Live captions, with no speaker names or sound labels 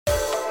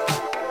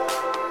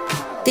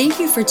Thank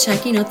you for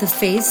checking out the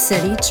Faith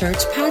City Church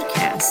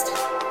podcast.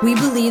 We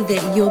believe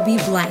that you'll be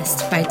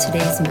blessed by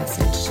today's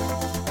message.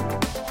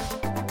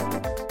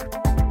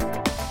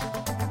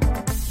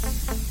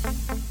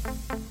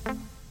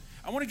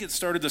 I want to get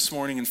started this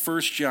morning in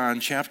 1 John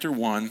chapter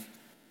 1.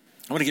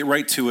 I want to get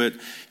right to it,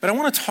 but I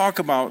want to talk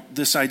about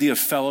this idea of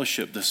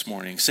fellowship this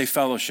morning. Say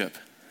fellowship.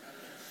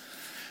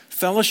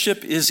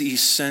 Fellowship is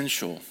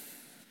essential.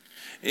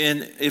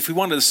 And if we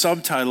wanted a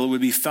subtitle, it would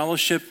be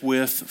Fellowship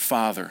with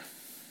Father.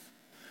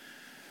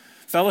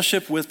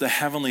 Fellowship with the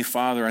Heavenly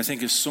Father, I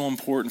think, is so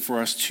important for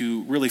us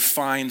to really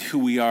find who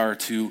we are,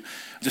 to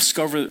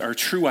discover our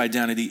true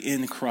identity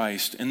in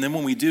Christ. And then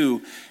when we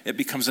do, it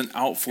becomes an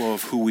outflow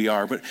of who we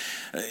are. But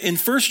in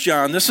 1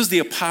 John, this is the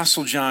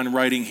Apostle John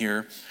writing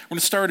here. We're going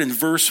to start in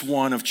verse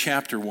 1 of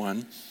chapter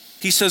 1.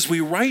 He says,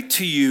 "We write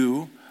to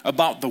you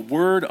about the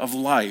word of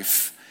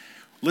life."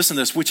 Listen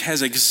to this, which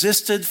has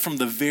existed from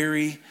the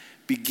very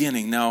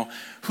beginning. Now,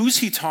 who's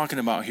he talking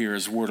about here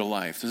as word of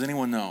life? Does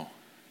anyone know?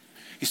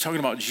 He's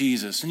talking about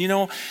Jesus. And you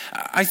know,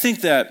 I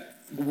think that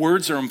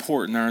words are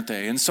important, aren't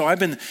they? And so I've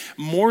been,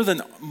 more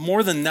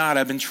than not,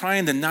 I've been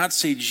trying to not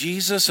say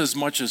Jesus as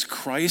much as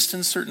Christ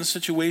in certain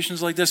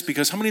situations like this,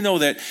 because how many know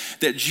that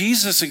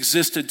Jesus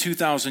existed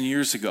 2,000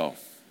 years ago?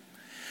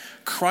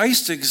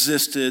 Christ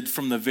existed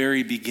from the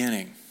very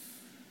beginning.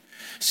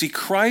 See,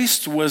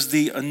 Christ was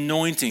the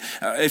anointing.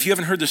 If you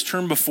haven't heard this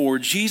term before,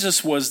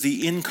 Jesus was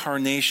the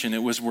incarnation.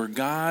 It was where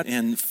God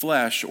and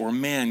flesh or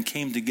man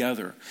came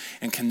together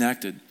and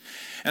connected.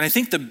 And I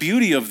think the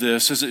beauty of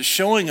this is it's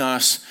showing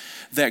us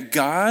that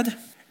God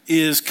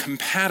is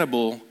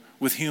compatible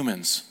with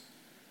humans.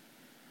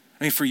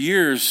 I mean, for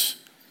years,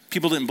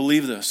 people didn't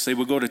believe this. They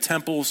would go to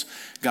temples.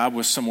 God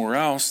was somewhere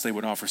else. They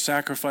would offer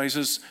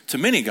sacrifices to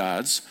many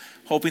gods,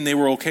 hoping they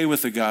were okay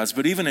with the gods.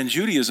 But even in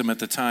Judaism at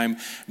the time,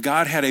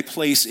 God had a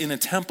place in a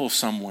temple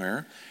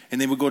somewhere, and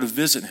they would go to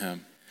visit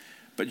him.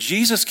 But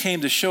Jesus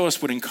came to show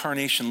us what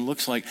incarnation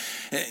looks like.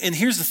 And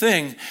here's the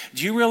thing.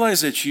 Do you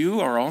realize that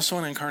you are also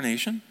an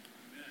incarnation?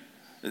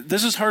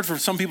 This is hard for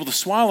some people to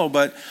swallow,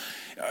 but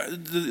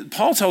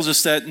Paul tells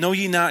us that, know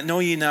ye not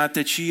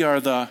that ye are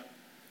the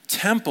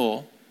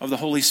temple of the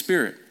Holy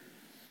Spirit.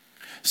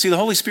 See, the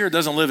Holy Spirit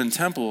doesn't live in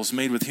temples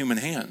made with human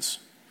hands.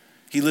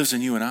 He lives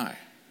in you and I.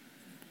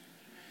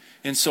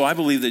 And so I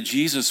believe that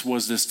Jesus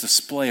was this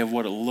display of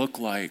what it looked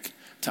like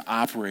to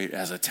operate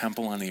as a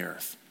temple on the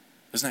earth.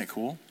 Isn't that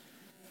cool?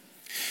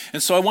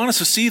 And so I want us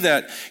to see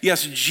that,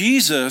 yes,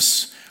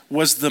 Jesus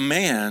was the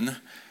man,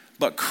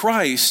 but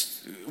Christ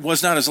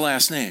was not his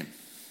last name.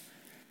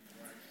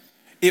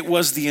 It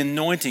was the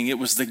anointing. It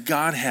was the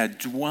Godhead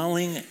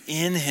dwelling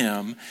in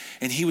him.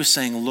 And he was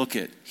saying, look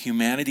it,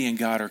 humanity and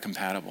God are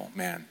compatible.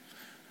 Man,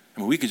 I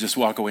mean, we could just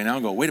walk away now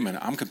and go, wait a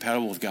minute, I'm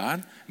compatible with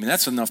God? I mean,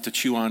 that's enough to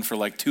chew on for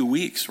like 2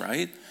 weeks,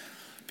 right?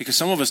 Because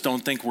some of us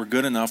don't think we're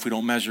good enough. We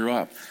don't measure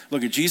up.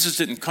 Look, Jesus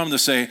didn't come to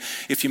say,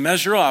 if you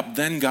measure up,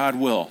 then God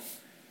will.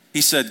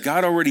 He said,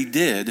 God already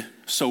did,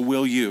 so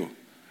will you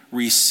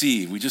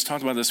receive. We just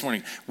talked about it this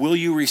morning. Will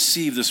you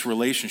receive this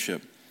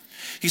relationship?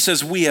 He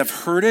says, we have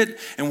heard it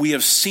and we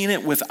have seen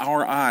it with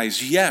our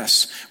eyes.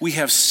 Yes, we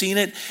have seen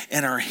it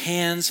and our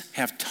hands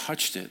have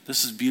touched it.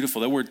 This is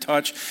beautiful. That word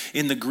touch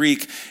in the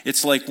Greek,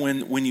 it's like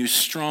when you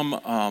strum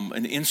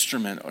an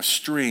instrument, a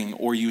string,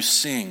 or you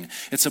sing.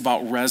 It's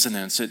about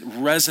resonance. It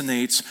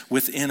resonates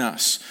within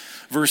us.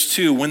 Verse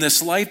 2, when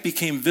this light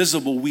became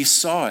visible, we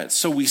saw it.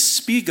 So we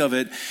speak of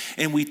it,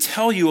 and we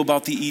tell you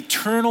about the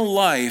eternal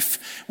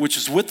life which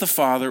is with the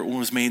Father and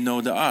was made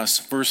known to us.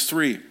 Verse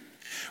 3,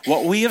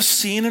 what we have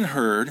seen and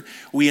heard,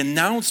 we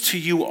announce to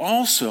you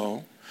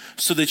also,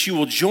 so that you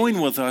will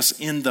join with us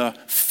in the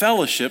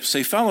fellowship,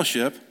 say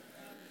fellowship,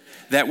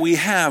 that we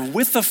have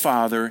with the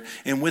Father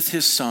and with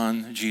his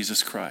Son,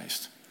 Jesus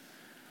Christ.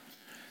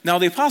 Now,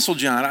 the Apostle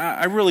John,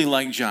 I really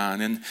like John,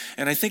 and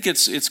I think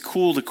it's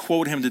cool to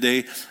quote him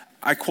today.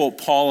 I quote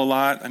Paul a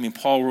lot. I mean,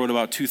 Paul wrote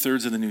about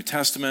 2/3 of the New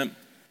Testament.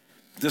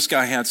 This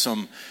guy had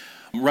some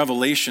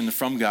revelation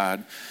from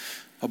God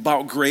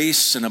about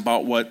grace and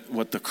about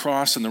what the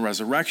cross and the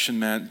resurrection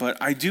meant. But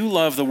I do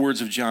love the words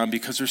of John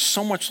because there's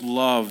so much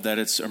love that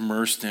it's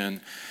immersed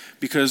in.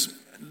 Because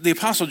the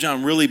Apostle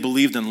John really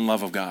believed in the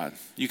love of God.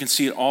 You can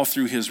see it all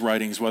through his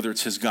writings, whether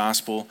it's his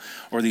gospel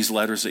or these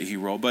letters that he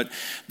wrote. But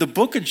the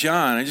book of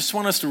John, I just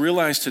want us to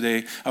realize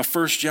today,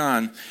 1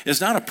 John,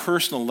 is not a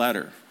personal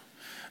letter.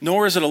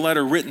 Nor is it a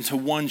letter written to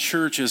one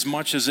church as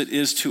much as it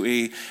is to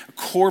a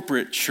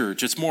corporate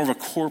church. It's more of a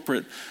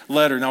corporate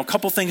letter. Now, a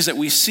couple things that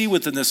we see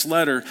within this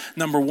letter.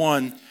 Number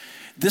one,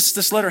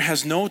 this letter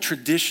has no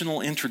traditional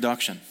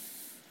introduction.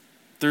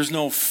 There's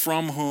no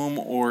from whom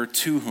or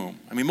to whom.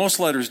 I mean, most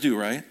letters do,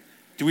 right?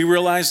 Do we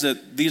realize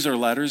that these are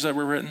letters that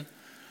were written?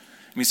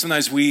 I mean,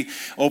 sometimes we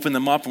open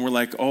them up and we're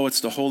like, oh,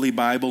 it's the Holy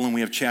Bible and we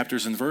have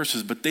chapters and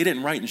verses, but they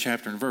didn't write in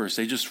chapter and verse.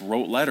 They just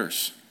wrote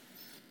letters.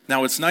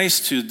 Now, it's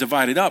nice to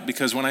divide it up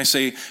because when I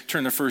say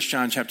turn to 1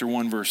 John chapter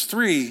 1, verse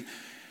 3,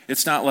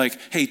 it's not like,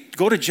 hey,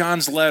 go to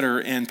John's letter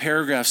and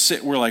paragraph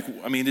sit. We're like,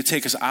 I mean, it'd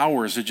take us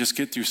hours to just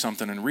get through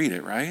something and read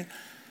it, right?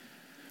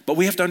 But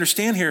we have to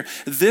understand here,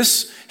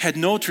 this had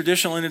no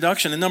traditional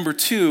introduction. And number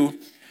two,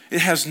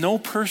 it has no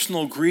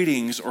personal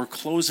greetings or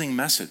closing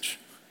message.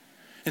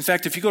 In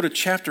fact, if you go to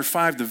chapter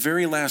 5, the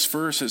very last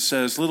verse, it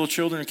says, little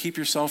children, keep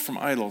yourself from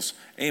idols.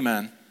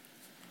 Amen.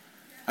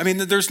 I mean,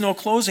 there's no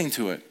closing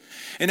to it.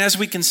 And as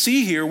we can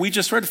see here, we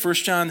just read 1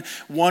 John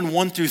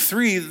 1 through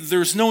 3,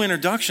 there's no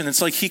introduction.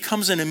 It's like he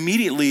comes in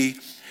immediately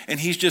and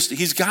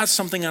he's got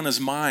something on his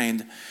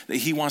mind that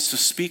he wants to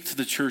speak to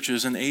the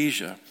churches in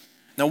Asia.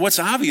 Now, what's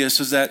obvious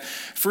is that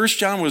 1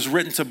 John was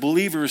written to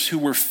believers who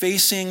were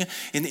facing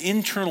an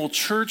internal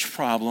church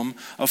problem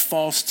of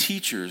false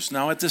teachers.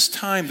 Now, at this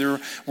time, there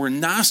were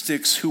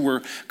Gnostics who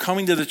were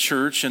coming to the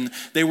church, and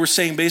they were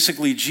saying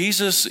basically,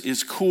 Jesus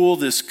is cool,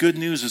 this good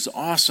news is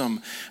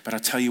awesome, but I'll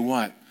tell you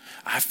what,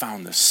 I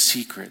found the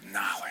secret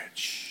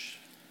knowledge.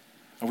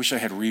 I wish I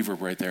had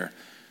reverb right there.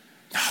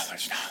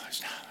 Knowledge.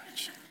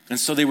 And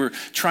so they were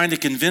trying to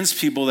convince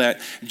people that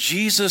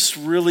Jesus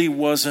really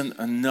wasn't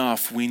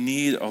enough. We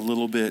need a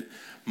little bit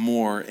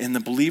more. And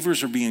the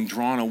believers are being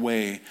drawn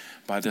away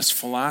by this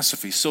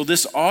philosophy. So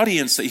this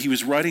audience that he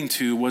was writing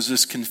to was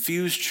this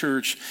confused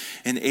church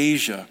in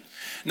Asia.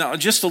 Now,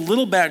 just a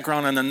little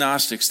background on the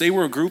Gnostics. They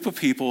were a group of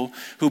people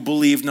who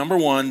believed, number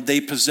one, they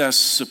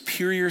possessed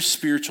superior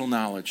spiritual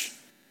knowledge.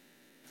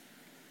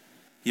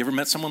 You ever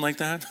met someone like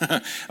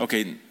that?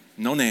 Okay,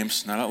 no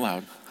names, not out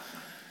loud.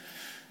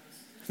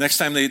 Next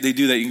time they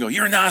do that, you can go,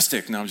 you're a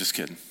Gnostic. No, I'm just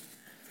kidding.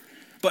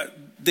 But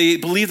they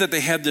believe that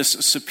they had this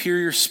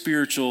superior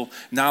spiritual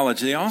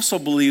knowledge. They also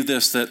believe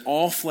this, that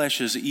all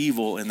flesh is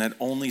evil and that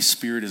only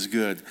spirit is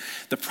good.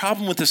 The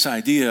problem with this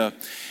idea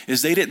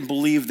is they didn't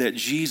believe that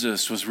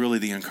Jesus was really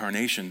the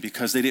incarnation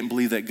because they didn't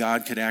believe that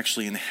God could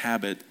actually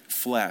inhabit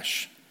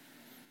flesh.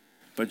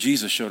 But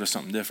Jesus showed us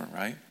something different,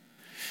 right?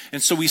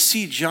 And so we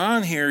see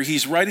John here,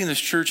 he's writing this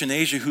church in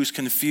Asia who's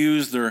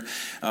confused. They're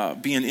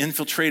being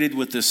infiltrated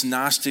with this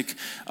Gnostic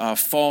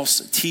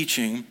false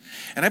teaching.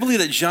 And I believe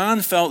that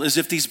John felt as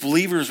if these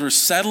believers were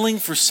settling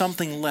for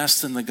something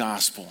less than the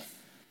gospel.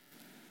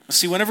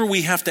 See, whenever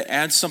we have to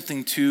add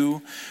something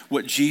to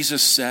what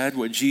Jesus said,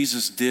 what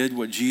Jesus did,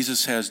 what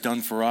Jesus has done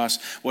for us,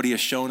 what he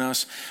has shown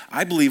us,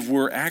 I believe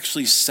we're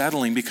actually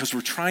settling because we're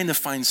trying to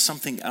find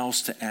something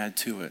else to add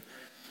to it.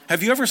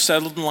 Have you ever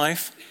settled in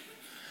life?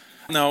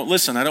 Now,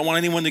 listen, I don't want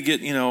anyone to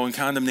get, in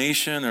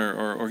condemnation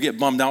or get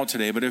bummed out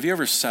today, but have you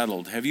ever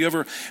settled? Have you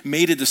ever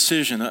made a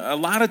decision? A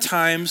lot of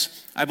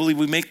times, I believe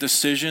we make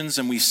decisions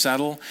and we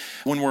settle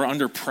when we're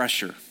under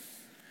pressure,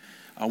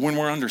 when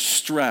we're under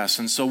stress,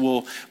 and so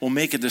we'll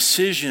make a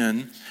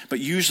decision, but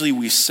usually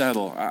we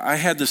settle. I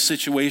had this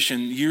situation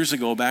years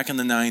ago, back in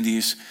the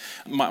 90s.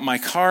 My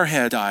car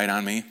had died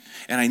on me,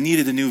 and I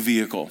needed a new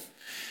vehicle.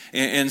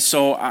 And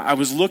so I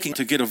was looking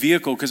to get a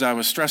vehicle because I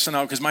was stressing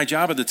out because my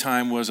job at the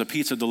time was a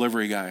pizza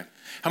delivery guy.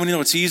 How many know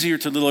it's easier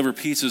to deliver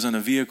pizzas in a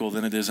vehicle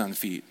than it is on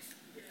feet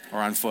or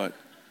on foot?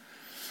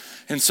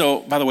 And so,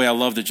 by the way, I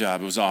loved the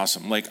job. It was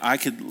awesome. Like I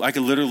could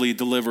literally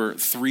deliver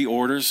 3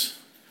 orders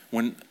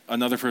when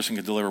another person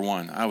could deliver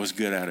 1. I was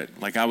good at it.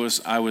 Like I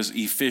was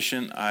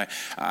efficient.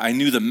 I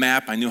knew the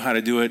map. I knew how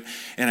to do it.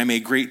 And I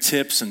made great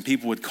tips, and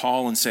people would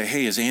call and say,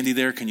 hey, is Andy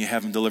there? Can you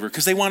have him deliver?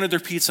 Because they wanted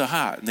their pizza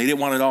hot. And they didn't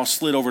want it all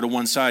slid over to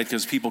one side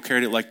because people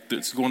carried it like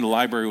it's going to the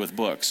library with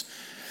books.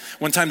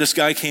 One time this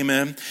guy came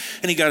in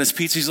and he got his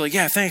pizza. He's like,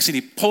 yeah, thanks. And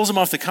he pulls them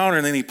off the counter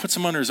and then he puts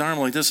them under his arm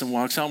like this and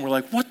walks out. And we're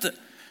like, what the?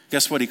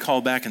 Guess what? He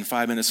called back in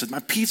 5 minutes and said,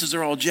 my pizzas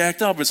are all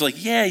jacked up. It's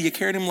like, yeah, you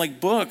carried them like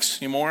books,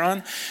 you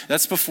moron.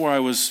 That's before I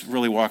was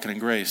really walking in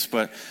grace.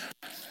 But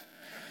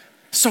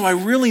so I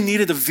really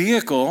needed a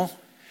vehicle,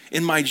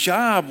 and my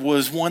job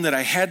was one that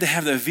I had to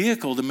have that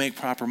vehicle to make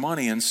proper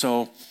money. And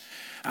so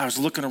I was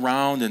looking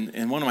around,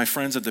 and one of my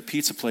friends at the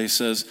pizza place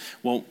says,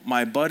 well,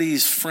 my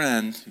buddy's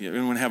friend,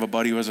 anyone have a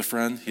buddy who has a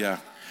friend? Yeah.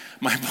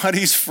 My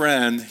buddy's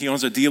friend, he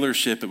owns a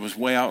dealership. It was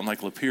way out in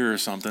like Lapeer or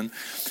something.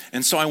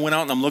 And so I went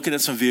out and I'm looking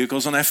at some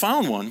vehicles and I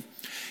found one.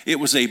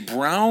 It was a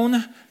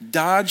brown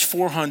Dodge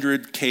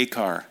 400 K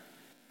car.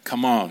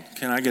 Come on,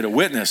 can I get a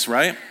witness,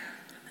 right?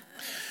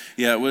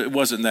 Yeah, it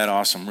wasn't that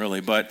awesome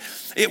really, but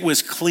it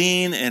was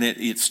clean and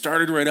it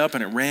started right up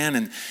and it ran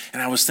and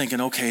I was thinking,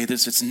 okay,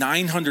 it's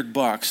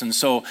 $900. And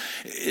so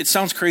it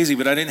sounds crazy,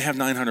 but I didn't have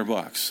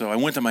 $900. So I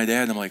went to my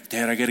dad and I'm like,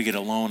 Dad, I got to get a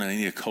loan and I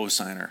need a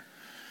cosigner.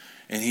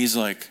 And he's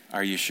like,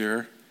 are you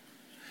sure?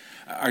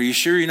 Are you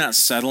sure you're not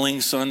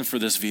settling, son, for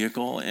this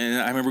vehicle? And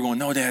I remember going,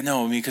 no, Dad,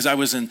 no. Because I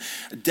was in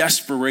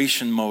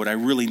desperation mode. I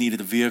really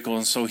needed a vehicle.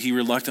 And so he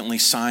reluctantly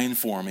signed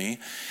for me.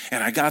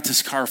 And I got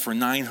this car for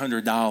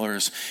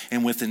 $900.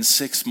 And within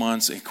 6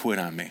 months, it quit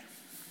on me.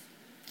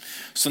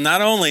 So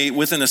not only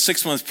within a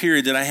 6-month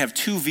period did I have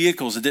 2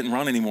 vehicles that didn't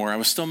run anymore, I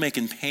was still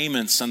making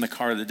payments on the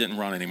car that didn't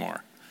run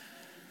anymore.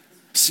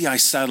 See, I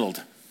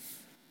settled.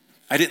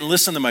 I didn't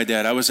listen to my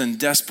dad. I was in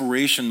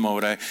desperation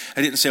mode. I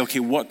didn't say, okay,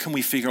 what can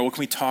we figure out? What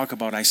can we talk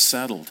about? I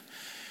settled.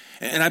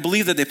 And I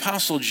believe that the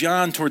Apostle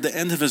John, toward the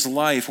end of his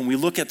life, when we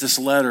look at this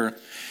letter,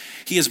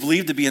 He is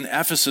believed to be in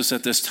Ephesus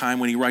at this time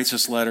when he writes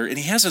this letter, and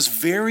he has this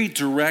very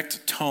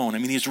direct tone. I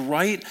mean, he's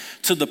right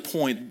to the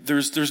point.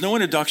 There's no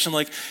introduction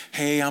like,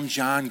 hey, I'm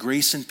John,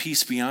 grace and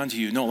peace be unto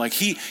you. No, like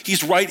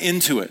he's right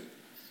into it.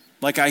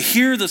 Like, I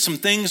hear that some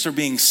things are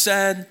being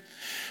said,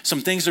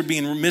 some things are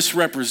being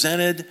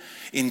misrepresented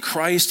in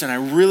Christ, and I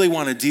really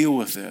want to deal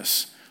with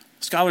this.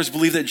 Scholars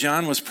believe that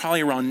John was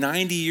probably around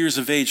 90 years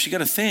of age. You got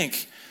to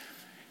think,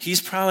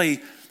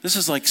 this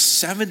is like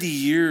 70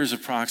 years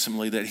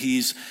approximately that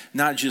he's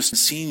not just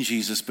seen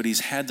Jesus, but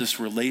he's had this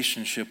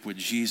relationship with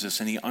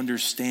Jesus, and he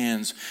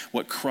understands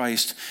what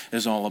Christ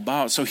is all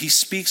about. So he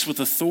speaks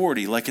with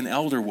authority like an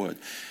elder would.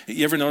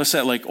 You ever notice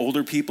that like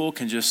older people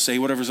can just say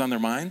whatever's on their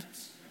mind?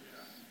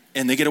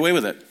 And they get away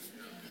with it,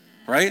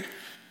 right?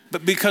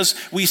 But because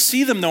we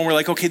see them though, we're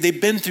like, okay, they've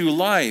been through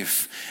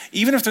life.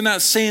 Even if they're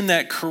not saying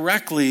that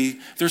correctly,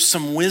 there's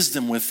some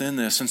wisdom within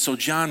this. And so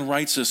John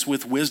writes this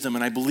with wisdom.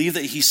 And I believe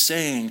that he's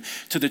saying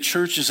to the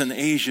churches in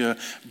Asia,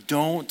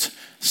 don't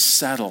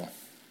settle.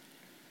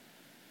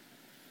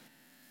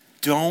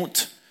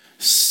 Don't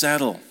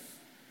settle.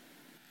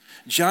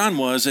 John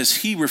was, as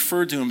he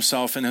referred to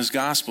himself in his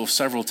gospel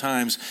several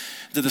times,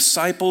 the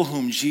disciple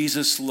whom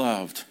Jesus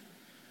loved.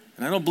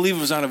 And I don't believe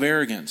it was out of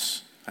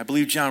arrogance. I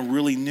believe John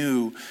really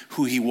knew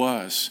who he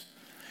was.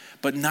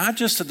 But not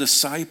just a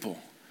disciple.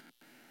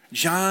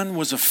 John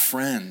was a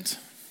friend.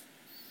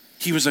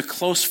 He was a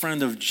close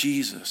friend of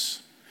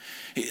Jesus.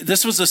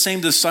 This was the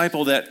same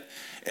disciple that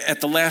at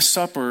the Last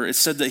Supper, it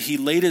said that he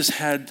laid his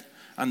head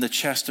on the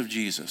chest of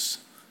Jesus.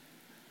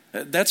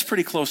 That's a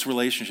pretty close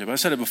relationship. I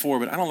said it before,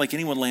 but I don't like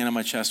anyone laying on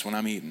my chest when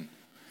I'm eating.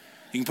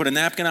 You can put a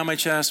napkin on my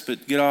chest,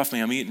 but get off me,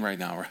 I'm eating right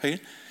now, right?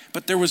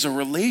 But there was a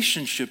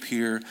relationship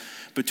here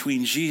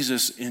between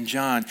Jesus and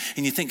John.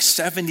 And you think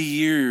 70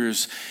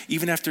 years,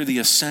 even after the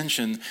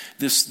ascension,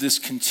 this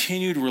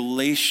continued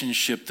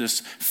relationship, this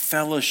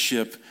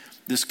fellowship,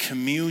 this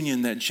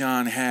communion that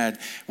John had,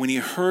 when he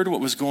heard what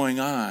was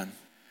going on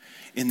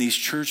in these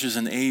churches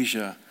in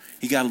Asia,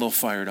 he got a little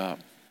fired up.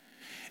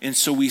 And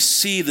so we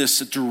see this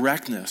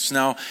directness.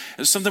 Now,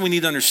 something we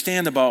need to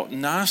understand about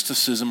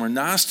Gnosticism or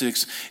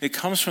Gnostics, it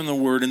comes from the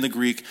word in the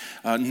Greek,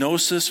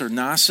 gnosis or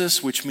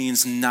gnosis, which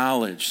means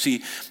knowledge.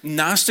 See,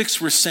 Gnostics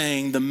were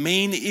saying the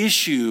main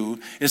issue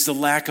is the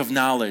lack of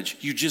knowledge.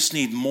 You just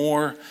need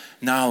more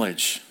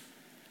knowledge.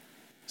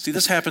 See,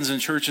 this happens in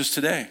churches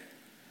today.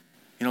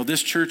 You know,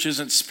 this church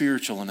isn't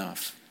spiritual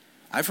enough.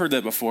 I've heard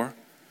that before.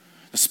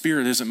 The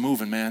Spirit isn't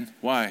moving, man.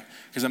 Why?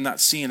 Because I'm not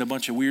seeing a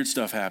bunch of weird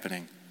stuff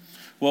happening.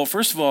 Well,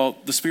 first of all,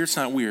 the Spirit's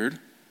not weird.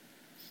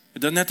 It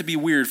doesn't have to be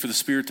weird for the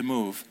Spirit to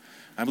move.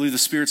 I believe the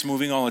Spirit's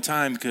moving all the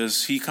time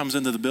because he comes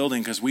into the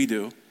building because we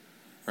do,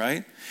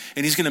 right?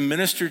 And he's going to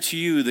minister to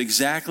you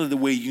exactly the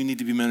way you need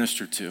to be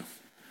ministered to.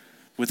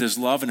 With his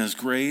love and his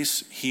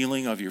grace,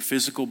 healing of your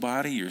physical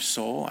body, your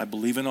soul. I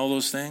believe in all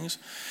those things.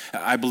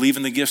 I believe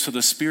in the gifts of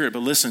the Spirit. But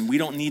listen, we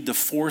don't need to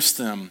force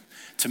them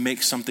to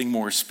make something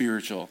more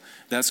spiritual.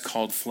 That's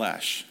called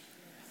flesh,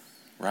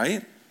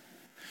 right?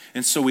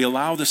 And so we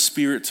allow the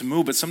Spirit to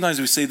move, but sometimes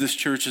we say this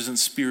church isn't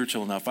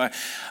spiritual enough.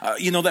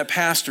 That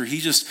pastor,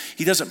 he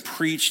doesn't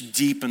preach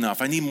deep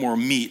enough. I need more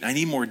meat. I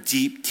need more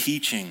deep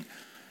teaching.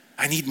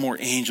 I need more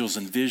angels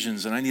and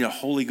visions, and I need a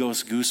Holy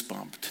Ghost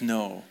goosebump to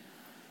know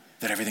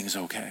that everything is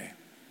okay.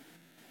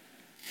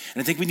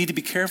 And I think we need to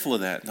be careful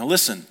of that. Now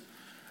listen,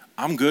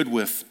 I'm good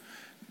with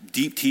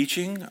deep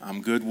teaching.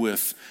 I'm good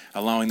with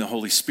allowing the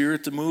Holy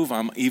Spirit to move.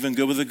 I'm even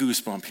good with a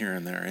goosebump here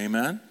and there.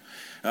 Amen?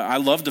 I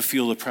love to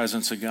feel the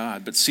presence of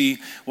God. But see,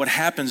 what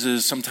happens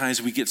is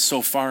sometimes we get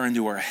so far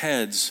into our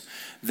heads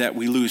that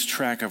we lose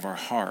track of our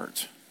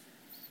heart.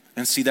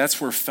 And see, that's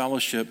where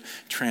fellowship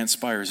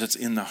transpires. It's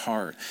in the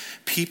heart.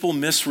 People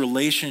miss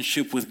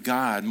relationship with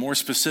God, more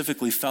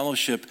specifically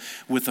fellowship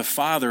with the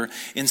Father,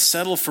 and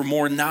settle for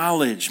more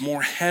knowledge,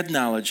 more head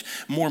knowledge,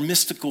 more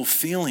mystical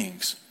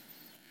feelings.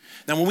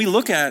 Now, when we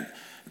look at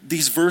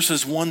these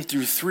verses 1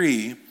 through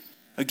 3,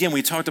 again,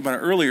 we talked about it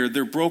earlier,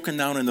 they're broken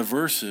down into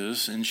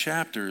verses and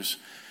chapters.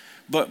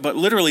 But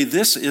literally,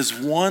 this is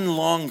one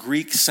long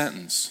Greek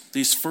sentence.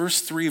 These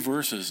first 3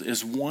 verses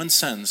is one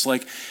sentence.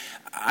 Like,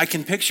 I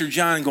can picture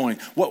John going,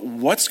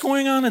 what's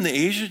going on in the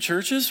Asia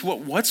churches?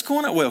 What's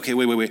going on?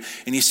 Wait.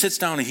 And he sits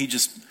down and he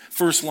just,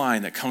 first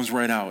line that comes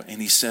right out,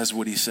 and he says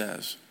what he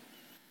says.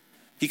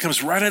 He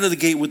comes right out of the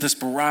gate with this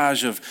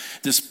barrage of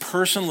this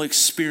personal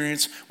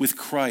experience with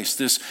Christ,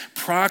 this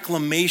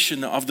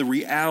proclamation of the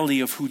reality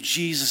of who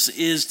Jesus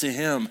is to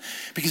him.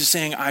 Because he's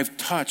saying, I've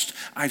touched,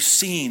 I've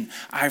seen,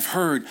 I've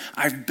heard,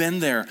 I've been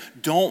there.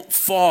 Don't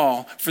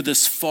fall for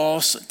this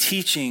false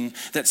teaching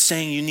that's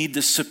saying you need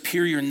this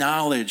superior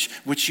knowledge.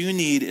 What you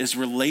need is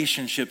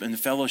relationship and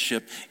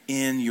fellowship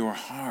in your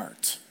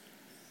heart.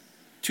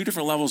 2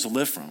 different levels to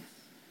live from.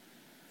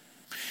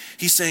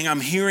 He's saying, I'm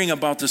hearing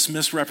about this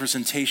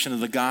misrepresentation of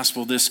the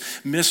gospel, this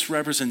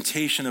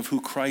misrepresentation of who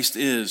Christ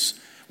is.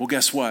 Well,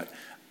 guess what?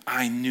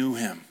 I knew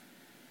him.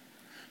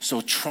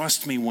 So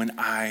trust me when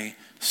I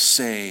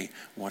say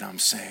what I'm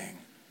saying.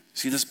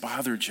 See, this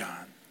bothered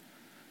John.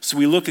 So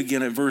we look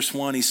again at verse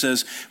 1. He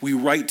says, we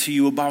write to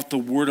you about the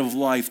word of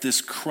life, this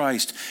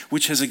Christ,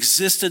 which has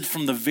existed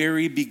from the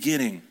very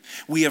beginning.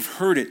 We have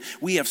heard it.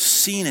 We have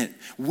seen it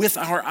with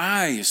our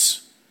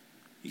eyes.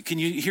 Can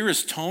you hear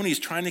his tone? He's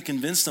trying to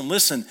convince them.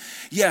 Listen,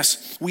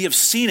 yes, we have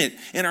seen it,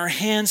 and our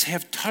hands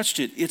have touched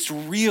it. It's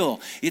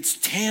real. It's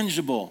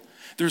tangible.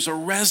 There's a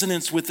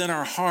resonance within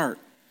our heart.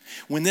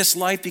 When this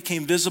life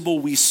became visible,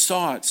 we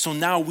saw it. So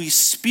now we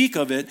speak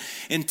of it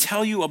and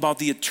tell you about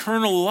the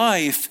eternal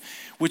life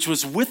which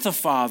was with the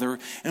Father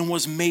and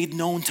was made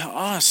known to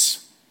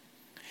us.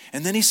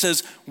 And then he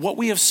says, what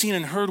we have seen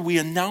and heard, we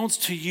announce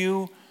to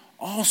you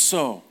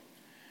also.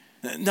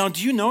 Now,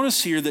 do you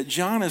notice here that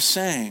John is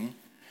saying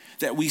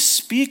that we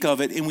speak of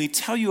it and we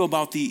tell you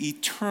about the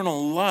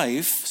eternal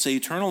life, say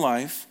eternal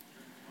life,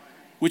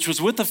 which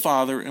was with the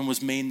Father and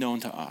was made known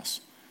to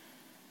us.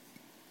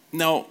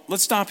 Now,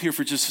 let's stop here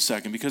for just a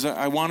second because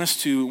I want us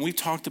to, and we've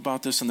talked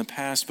about this in the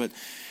past, but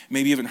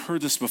maybe you haven't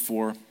heard this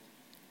before.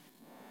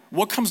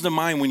 What comes to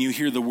mind when you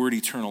hear the word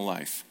eternal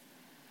life?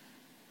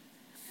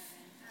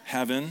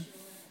 Heaven.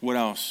 What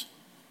else?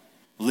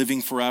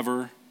 Living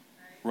forever,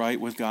 right,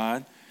 with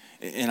God.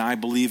 And I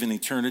believe in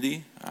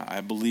eternity.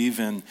 I believe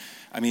in,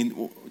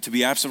 to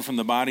be absent from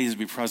the body is to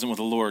be present with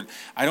the Lord.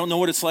 I don't know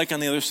what it's like on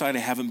the other side. I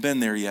haven't been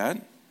there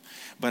yet.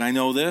 But I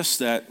know this,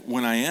 that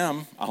when I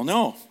am, I'll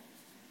know.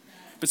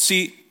 But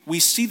see, we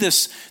see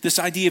this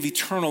idea of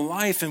eternal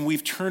life, and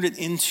we've turned it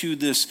into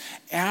this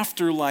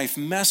afterlife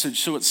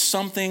message. So it's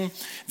something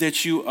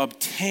that you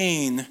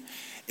obtain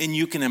and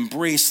you can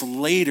embrace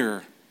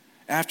later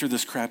after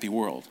this crappy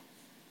world.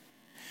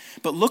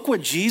 But look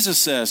what Jesus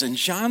says in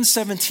John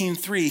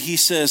 17:3. He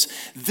says,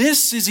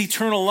 this is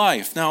eternal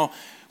life. Now,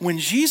 when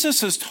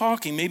Jesus is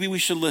talking, maybe we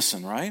should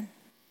listen, right?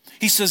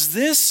 He says,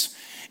 this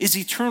is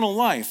eternal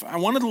life. I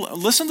want to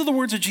listen to the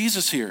words of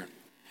Jesus here.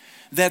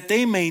 That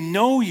they may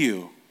know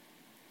you,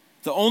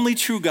 the only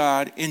true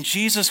God, in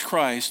Jesus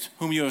Christ,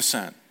 whom you have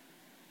sent.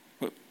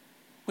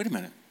 Wait a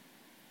minute.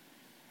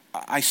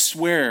 I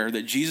swear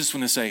that Jesus is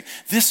going to say,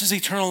 this is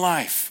eternal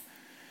life.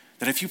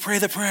 That if you pray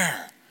the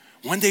prayer,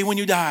 one day when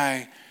you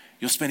die,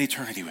 you'll spend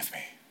eternity with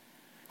me.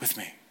 With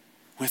me.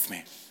 With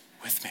me.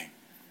 With me.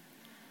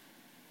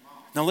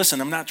 Now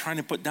listen, I'm not trying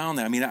to put down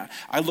that.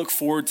 I look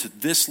forward to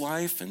this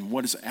life and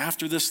what is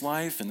after this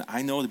life, and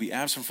I know to be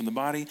absent from the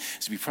body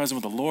is to be present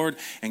with the Lord,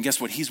 and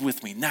guess what? He's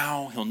with me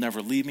now. He'll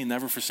never leave me,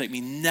 never forsake me,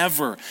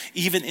 never,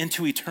 even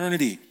into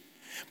eternity.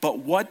 But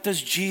what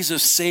does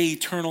Jesus say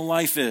eternal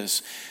life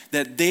is?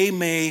 That they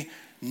may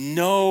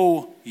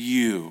know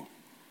you.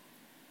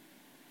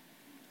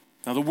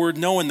 Now the word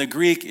know in the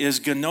Greek is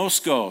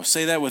gnosko.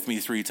 Say that with me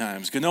 3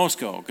 times.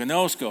 Gnosko,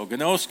 gnosko,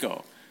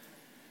 gnosko.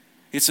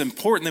 It's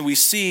important that we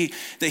see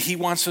that he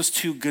wants us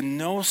to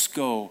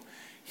gnosko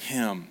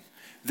him.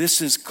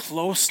 This is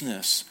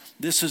closeness.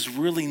 This is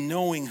really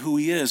knowing who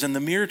he is. In the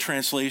Mirror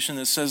translation,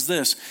 it says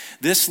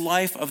this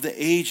life of the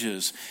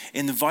ages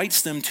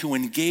invites them to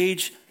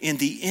engage in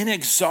the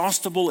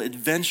inexhaustible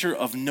adventure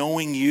of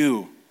knowing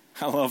you.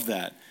 I love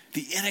that.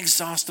 The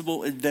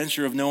inexhaustible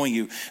adventure of knowing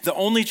you, the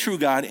only true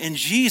God, and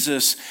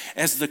Jesus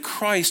as the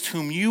Christ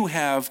whom you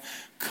have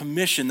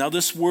commissioned. Now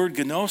this word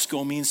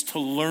gnosko means to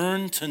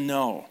learn to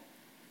know.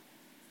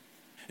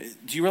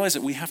 Do you realize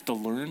that we have to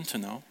learn to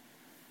know?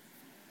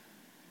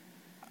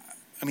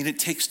 It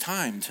takes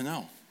time to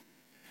know.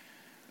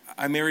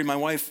 I married my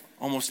wife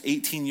almost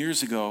 18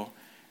 years ago,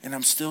 and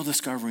I'm still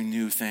discovering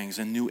new things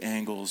and new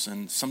angles,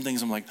 and some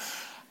things I'm like,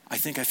 I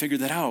think I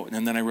figured that out,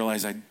 and then I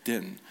realized I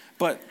didn't.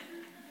 But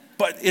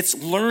it's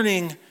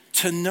learning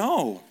to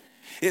know.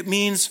 It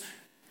means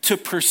to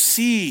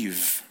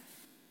perceive,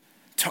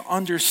 to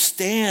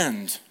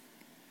understand.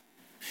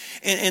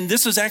 And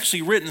this is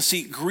actually written,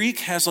 see, Greek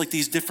has like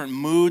these different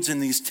moods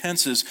and these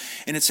tenses,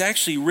 and it's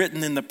actually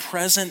written in the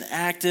present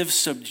active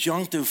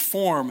subjunctive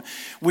form,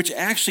 which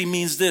actually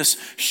means this,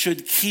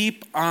 should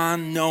keep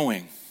on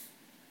knowing.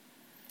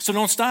 So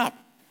don't stop.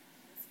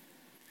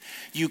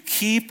 You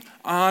keep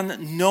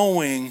on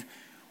knowing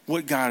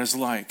what God is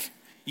like.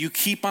 You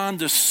keep on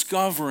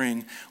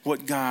discovering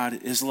what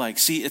God is like.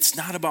 See, it's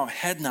not about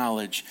head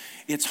knowledge,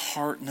 it's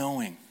heart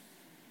knowing.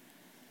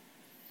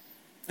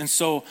 And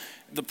so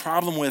the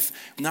problem with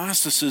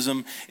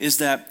Gnosticism is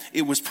that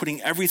it was putting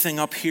everything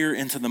up here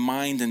into the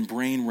mind and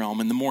brain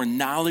realm. And the more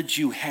knowledge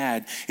you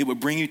had, it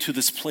would bring you to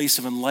this place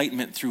of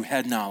enlightenment through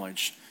head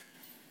knowledge.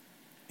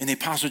 And the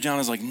Apostle John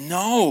is like,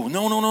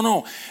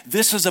 no.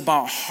 This is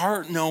about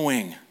heart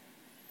knowing.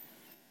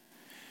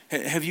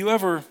 Have you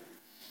ever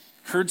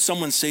heard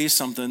someone say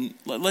something,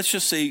 let's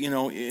just say,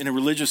 in a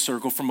religious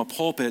circle from a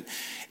pulpit,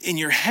 and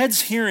your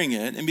head's hearing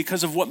it, and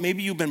because of what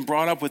maybe you've been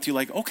brought up with, you're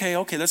like, okay,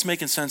 that's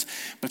making sense,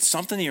 but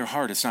something in your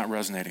heart, it's not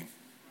resonating.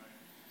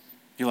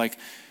 You're like,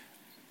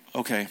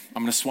 okay,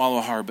 I'm going to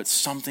swallow hard, but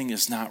something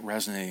is not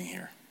resonating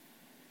here.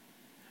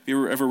 Have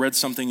you ever read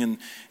something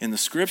in the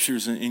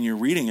scriptures and you're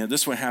reading it?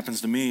 This is what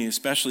happens to me,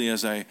 especially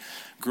as I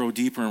grow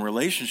deeper in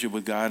relationship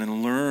with God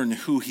and learn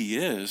who he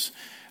is.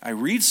 I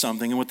read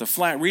something, and with the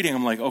flat reading,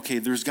 I'm like, okay,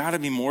 there's got to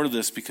be more to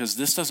this because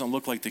this doesn't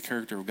look like the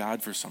character of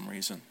God for some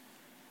reason.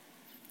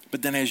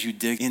 But then as you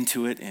dig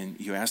into it and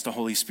you ask the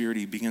Holy Spirit,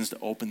 he begins to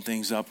open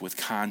things up with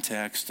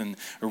context and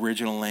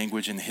original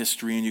language and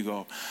history, and you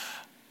go,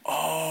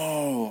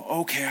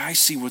 oh, okay, I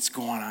see what's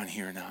going on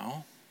here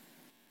now.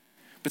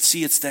 But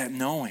see, it's that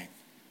knowing.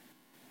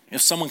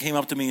 If someone came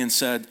up to me and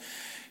said,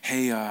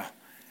 hey,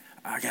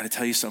 I got to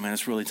tell you something, man,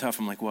 it's really tough.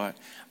 I'm like, what?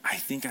 I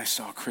think I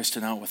saw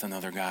Kristen out with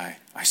another guy.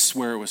 I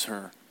swear it was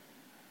her.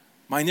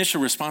 My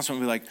initial response would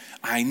be like,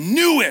 I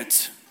knew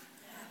it.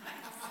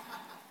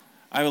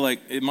 I was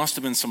like, it must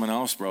have been someone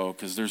else, bro,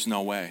 because there's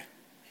no way.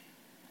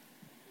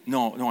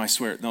 No, I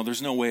swear. No,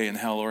 there's no way in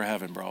hell or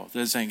heaven, bro.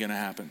 This ain't going to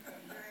happen.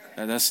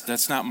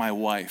 That's not my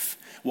wife.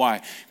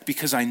 Why?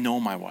 Because I know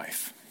my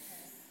wife,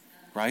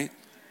 right?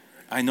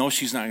 I know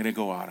she's not going to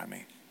go out on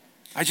me.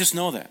 I just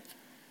know that.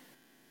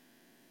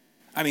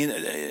 I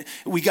mean,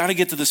 we got to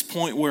get to this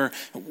point where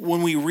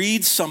when we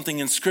read something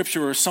in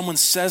Scripture or someone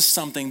says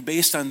something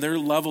based on their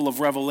level of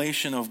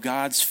revelation of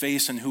God's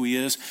face and who he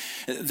is,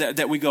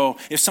 that we go,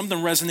 if something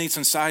resonates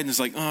inside and is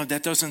like, oh,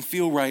 that doesn't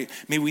feel right,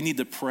 maybe we need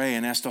to pray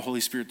and ask the Holy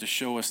Spirit to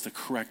show us the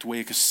correct way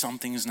because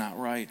something is not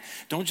right.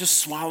 Don't just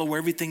swallow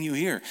everything you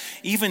hear.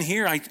 Even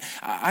here,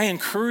 I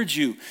encourage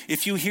you,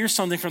 if you hear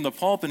something from the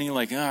pulpit and you're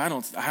like,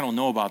 oh, I don't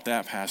know about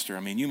that, Pastor.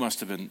 I mean, you must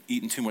have been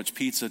eating too much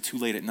pizza too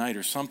late at night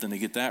or something to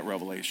get that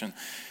revelation.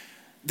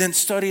 Then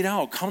study it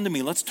out. Come to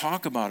me. Let's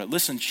talk about it.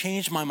 Listen,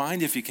 change my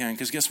mind if you can,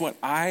 because guess what?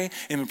 I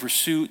am in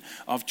pursuit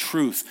of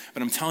truth.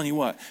 But I'm telling you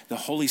what, the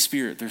Holy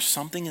Spirit, there's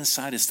something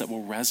inside us that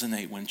will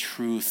resonate when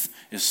truth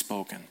is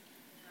spoken,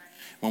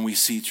 when we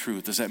see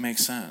truth. Does that make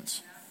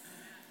sense?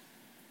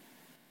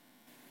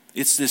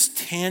 It's this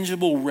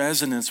tangible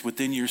resonance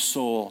within your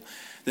soul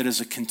that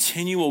is a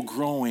continual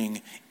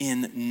growing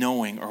in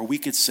knowing, or we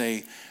could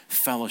say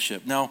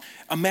fellowship. Now,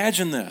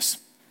 imagine this.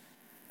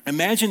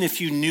 Imagine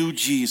if you knew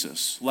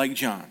Jesus like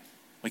John,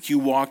 like you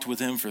walked with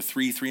him for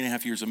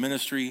 3.5 years of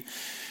ministry.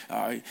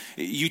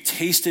 You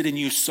tasted and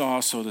you saw,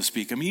 so to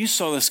speak. I mean, you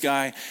saw this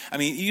guy. I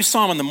mean, you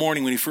saw him in the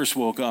morning when he first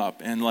woke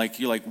up, and like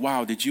you're like,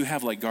 wow, did you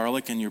have like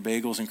garlic in your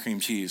bagels and cream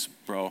cheese,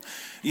 bro?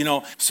 You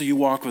know, so you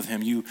walk with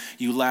him. You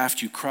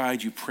laughed, you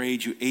cried, you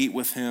prayed, you ate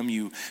with him.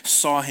 You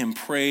saw him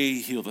pray,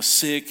 heal the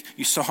sick.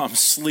 You saw him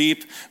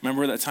sleep.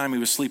 Remember that time he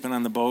was sleeping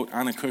on the boat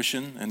on a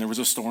cushion, and there was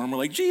a storm? We're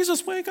like,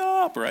 Jesus, wake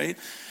up, right?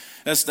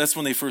 That's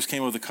when they first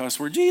came up with the cuss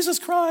word, Jesus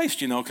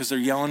Christ, you know, because they're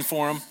yelling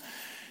for him,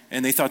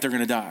 and they thought they're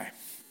going to die.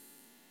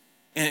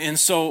 And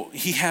so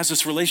he has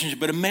this relationship.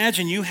 But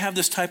imagine you have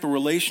this type of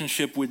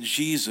relationship with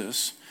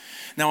Jesus.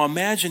 Now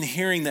imagine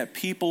hearing that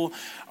people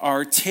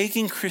are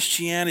taking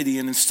Christianity,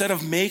 and instead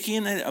of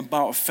making it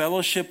about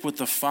fellowship with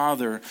the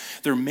Father,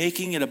 they're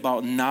making it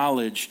about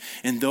knowledge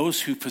and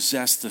those who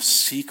possess the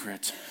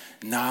secret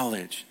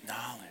knowledge.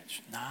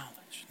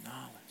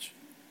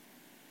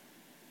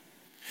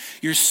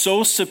 You're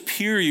so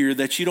superior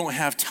that you don't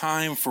have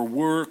time for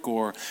work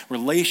or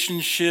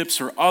relationships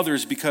or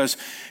others because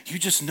you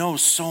just know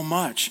so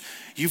much.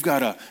 You've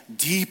got a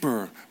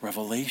deeper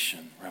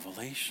revelation.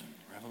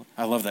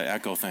 I love that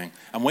echo thing.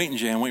 I'm waiting,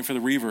 Jay. I'm waiting for the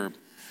reverb.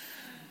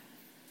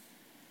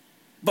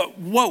 But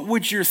what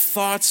would your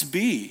thoughts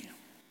be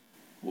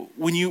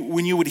when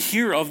you would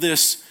hear of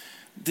this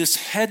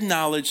head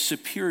knowledge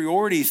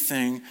superiority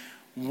thing?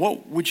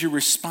 What would your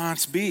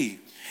response be?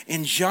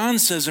 And John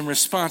says in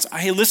response,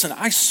 hey, listen,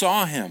 I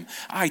saw him.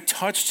 I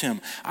touched him.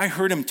 I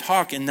heard him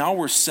talk. And now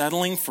we're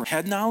settling for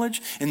head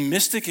knowledge and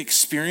mystic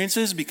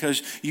experiences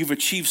because you've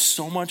achieved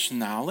so much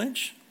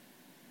knowledge?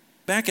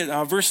 Back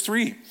at verse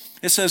 3,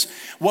 it says,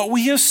 what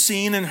we have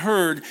seen and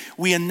heard,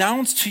 we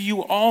announce to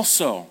you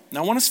also.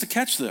 Now I want us to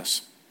catch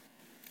this.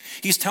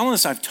 He's telling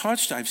us, I've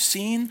touched, I've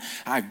seen,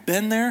 I've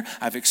been there,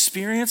 I've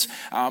experienced.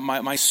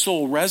 My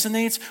soul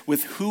resonates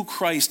with who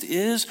Christ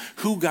is,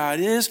 who God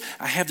is.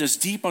 I have this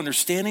deep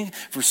understanding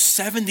for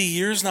 70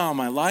 years now in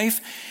my life.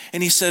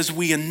 And he says,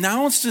 we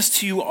announce this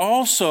to you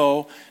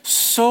also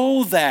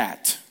so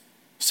that,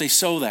 say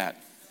so that.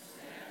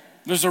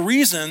 There's a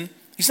reason.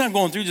 He's not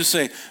going through just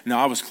say, no,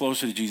 I was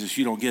closer to Jesus,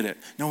 you don't get it.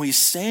 No, he's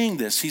saying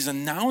this. He's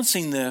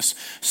announcing this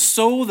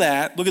so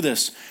that, look at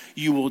this,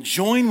 you will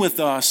join with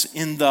us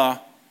in the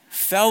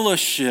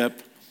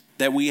fellowship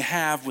that we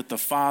have with the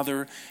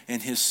Father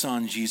and his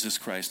Son, Jesus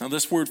Christ. Now,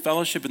 this word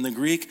fellowship in the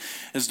Greek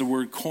is the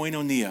word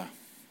koinonia.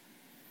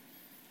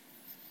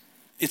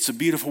 It's a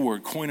beautiful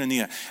word,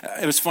 koinonia.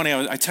 It was funny,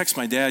 I texted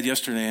my dad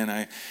yesterday,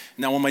 and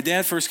now when my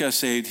dad first got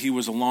saved, he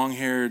was a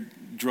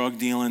long-haired,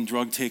 drug-dealing,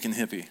 drug-taking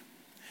hippie.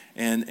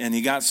 And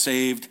he got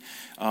saved.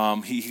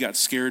 He got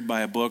scared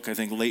by a book, I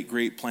think, Late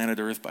Great Planet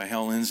Earth by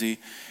Hal Lindsey.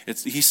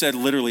 He said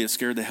literally it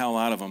scared the hell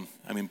out of him.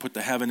 I mean, put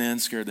the heaven in,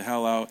 scared the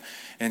hell out.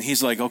 And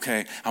he's like,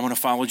 okay, I'm going to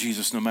follow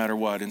Jesus no matter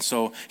what. And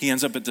so he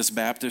ends up at this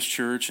Baptist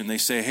church, and they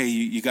say, hey,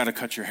 you got to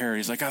cut your hair.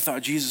 He's like, I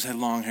thought Jesus had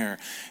long hair.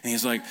 And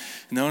he's like,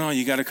 no,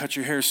 you got to cut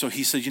your hair. So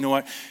he said, you know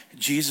what?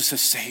 Jesus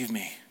has saved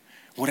me,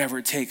 whatever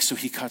it takes. So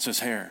he cuts his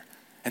hair.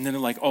 And then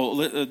they're like,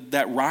 oh,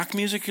 that rock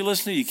music you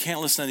listen to, you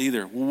can't listen to that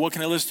either. Well, what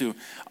can I listen to?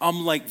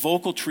 Like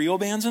vocal trio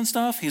bands and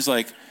stuff? He's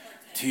like,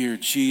 dear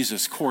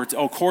Jesus,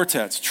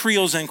 quartets,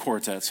 trios and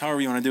quartets,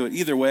 however you want to do it.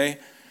 Either way,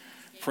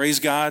 Praise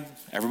God.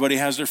 Everybody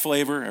has their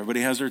flavor.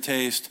 Everybody has their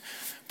taste.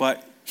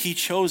 But he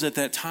chose at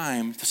that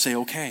time to say,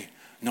 okay,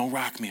 no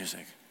rock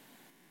music.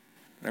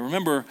 I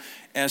remember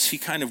as he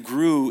kind of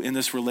grew in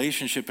this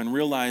relationship and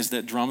realized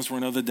that drums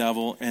were of the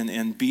devil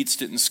and beats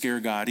didn't scare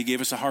God. He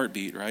gave us a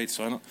heartbeat, right?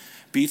 So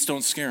beats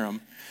don't scare him.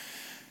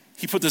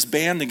 He put this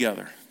band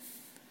together.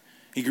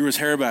 He grew his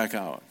hair back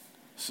out.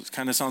 So it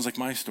kind of sounds like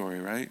my story,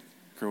 right?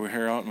 Grew his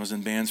hair out and was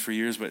in bands for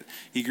years, but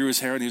he grew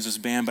his hair and he was this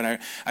band. But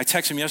I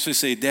texted him yesterday to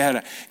say,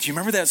 Dad, do you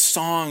remember that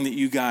song that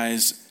you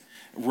guys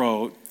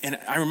wrote? And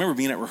I remember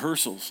being at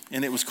rehearsals,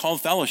 and it was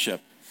called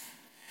Fellowship.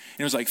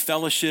 It was like,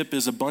 fellowship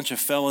is a bunch of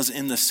fellas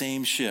in the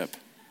same ship.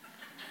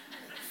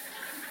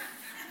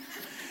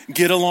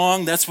 Get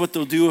along, that's what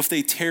they'll do if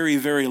they tarry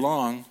very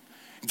long.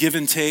 Give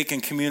and take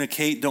and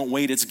communicate, don't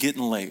wait, it's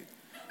getting late.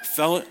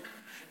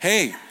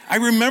 Hey, I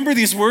remember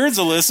these words,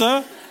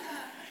 Alyssa.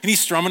 And he's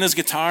strumming his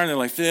guitar, and they're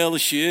like,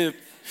 fellowship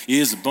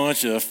is a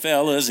bunch of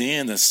fellas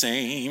in the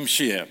same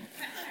ship.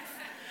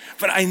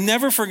 But I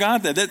never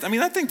forgot that.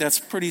 I think that's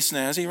pretty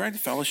snazzy, right?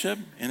 Fellowship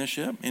in a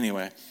ship.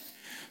 Anyway.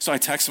 So I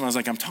texted him, I was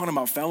like, I'm talking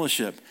about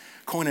fellowship,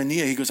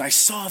 koinonia. He goes, I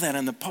saw that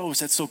on the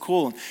post. That's so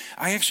cool. And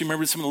I actually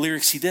remembered some of the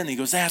lyrics he did. And he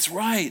goes, that's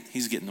right.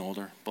 He's getting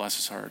older. Bless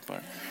his heart.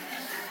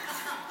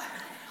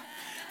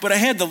 But I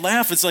had to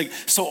laugh. It's like,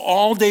 so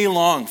all day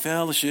long,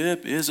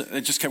 fellowship is,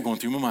 it just kept going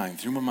through my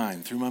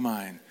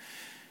mind.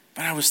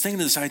 But I was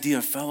thinking of this idea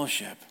of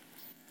fellowship,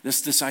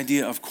 this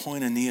idea of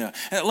koinonia.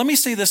 And let me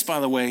say this, by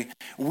the way.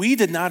 We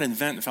did not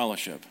invent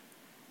fellowship.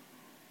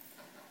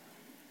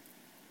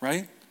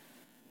 Right?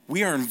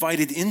 We are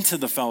invited into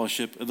the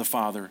fellowship of the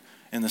Father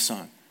and the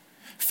Son.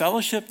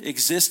 Fellowship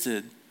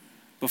existed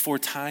before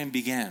time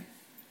began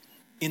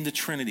in the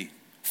Trinity,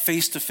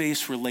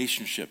 face-to-face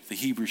relationship, the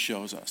Hebrew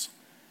shows us.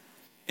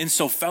 And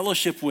so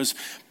fellowship was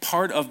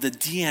part of the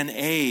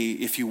DNA,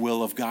 if you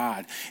will, of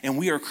God. And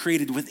we are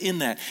created within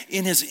that,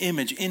 in his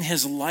image, in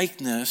his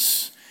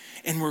likeness,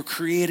 and we're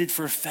created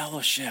for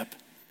fellowship,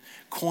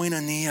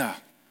 koinonia.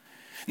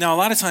 Now, a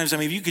lot of times,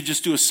 you could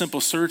just do a simple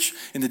search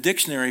in the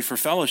dictionary for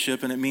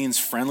fellowship, and it means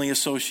friendly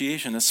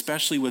association,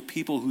 especially with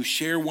people who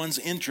share one's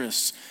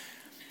interests.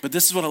 But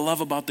this is what I love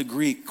about the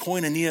Greek.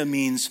 Koinonia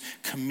means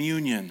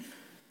communion,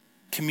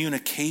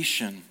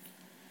 communication,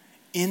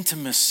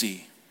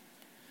 intimacy,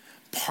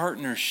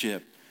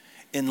 partnership,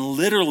 and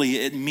literally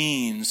it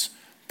means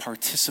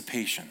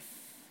participation.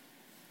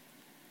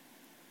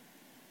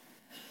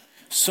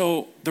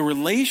 So the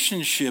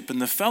relationship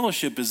and the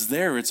fellowship is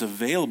there. It's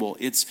available.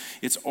 It's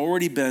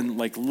already been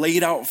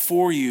laid out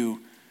for you.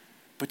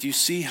 But do you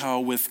see how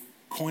with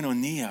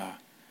koinonia,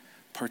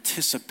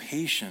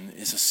 participation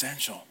is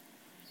essential?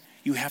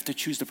 You have to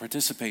choose to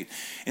participate.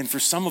 And for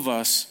some of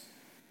us,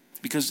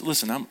 because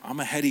listen, I'm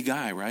a heady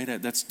guy,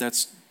 right? That's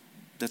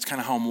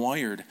kind of how I'm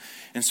wired.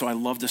 And so I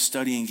love to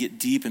study and get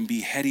deep and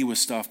be heady with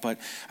stuff. But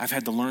I've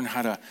had to learn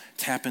how to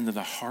tap into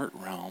the heart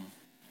realm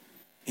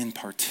and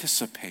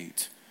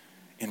participate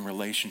in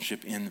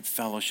relationship, in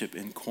fellowship,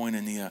 in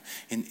koinonia,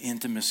 in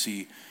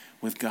intimacy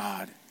with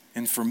God.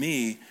 And for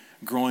me,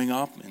 growing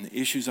up and the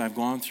issues I've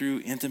gone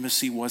through,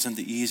 intimacy wasn't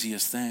the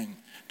easiest thing.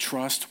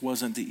 Trust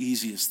wasn't the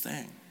easiest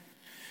thing.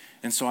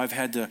 And so I've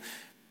had to,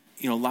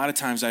 a lot of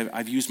times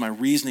I've used my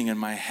reasoning and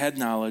my head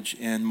knowledge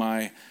and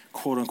my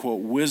quote-unquote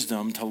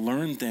wisdom to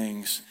learn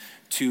things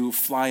to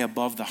fly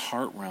above the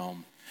heart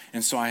realm.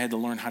 And so I had to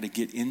learn how to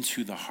get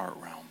into the heart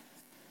realm.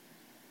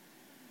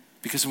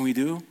 Because when we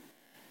do,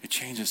 it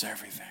changes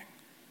everything.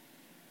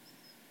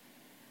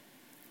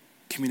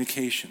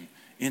 Communication,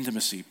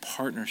 intimacy,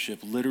 partnership,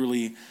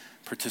 literally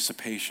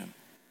participation.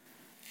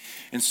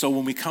 And so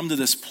when we come to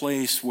this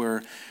place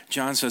where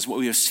John says, what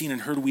we have seen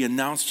and heard, we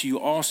announce to you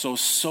also,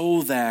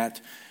 so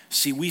that,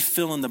 see, we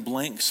fill in the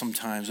blank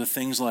sometimes with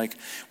things like,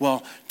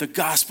 well, the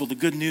gospel, the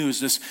good news,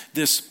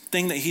 this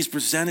thing that he's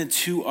presented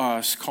to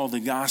us called the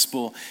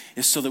gospel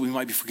is so that we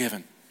might be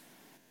forgiven,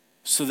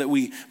 so that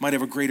we might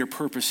have a greater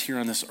purpose here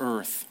on this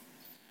earth,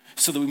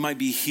 so that we might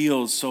be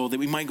healed, so that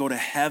we might go to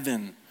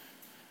heaven,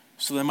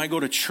 so that I might go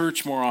to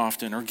church more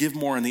often or give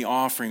more in the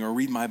offering or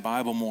read my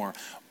Bible more.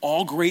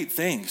 All great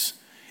things.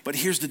 But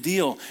here's the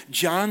deal.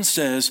 John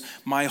says,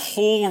 my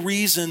whole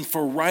reason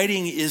for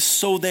writing is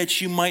so that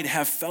you might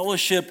have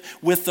fellowship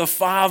with the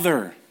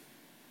Father.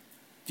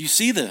 Do you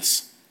see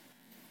this?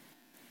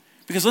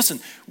 Because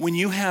listen, when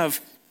you have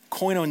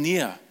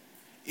koinonia,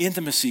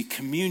 intimacy,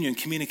 communion,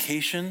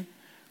 communication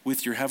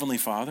with your Heavenly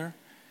Father,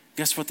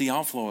 guess what the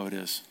outflow of it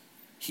is?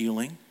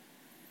 Healing.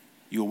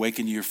 You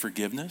awaken to your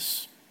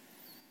forgiveness.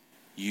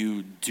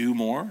 You do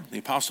more. The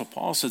Apostle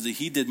Paul says that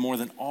he did more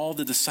than all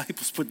the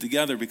disciples put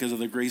together because of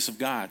the grace of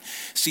God.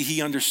 See,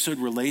 he understood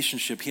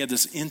relationship. He had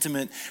this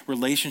intimate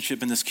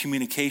relationship and this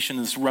communication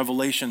and this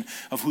revelation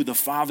of who the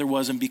Father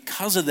was. And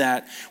because of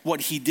that,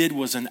 what he did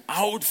was an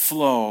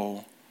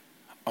outflow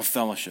of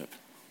fellowship.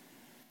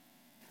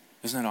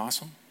 Isn't that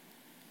awesome?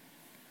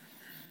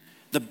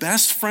 The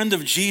best friend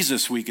of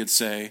Jesus, we could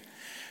say,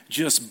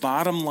 just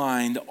bottom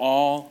lined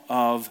all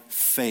of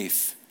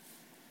faith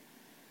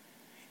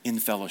in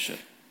fellowship.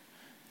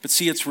 But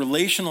see, it's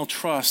relational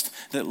trust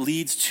that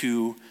leads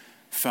to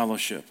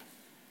fellowship.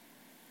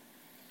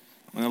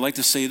 And I'd like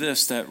to say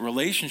this, that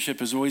relationship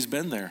has always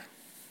been there.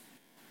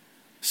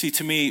 See,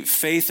 to me,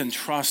 faith and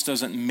trust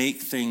doesn't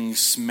make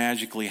things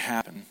magically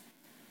happen.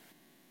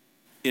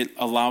 It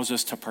allows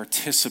us to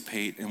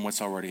participate in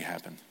what's already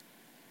happened.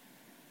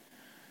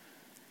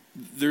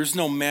 There's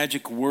no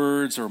magic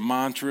words or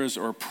mantras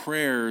or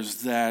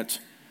prayers that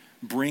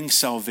bring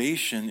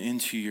salvation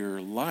into your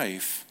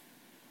life.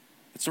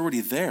 It's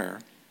already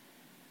there.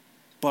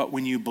 But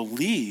when you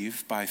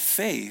believe by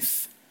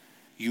faith,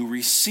 you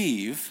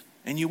receive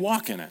and you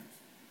walk in it.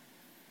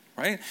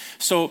 Right?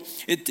 So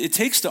it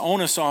takes the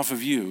onus off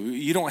of you.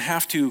 You don't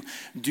have to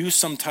do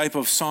some type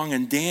of song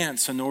and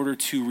dance in order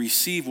to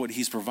receive what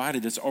he's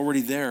provided. It's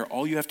already there.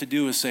 All you have to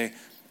do is say,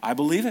 I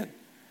believe it,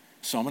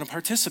 so I'm going to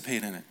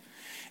participate in it.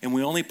 And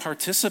we only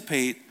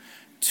participate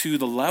to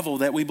the level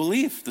that we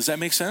believe. Does that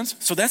make sense?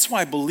 So that's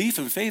why belief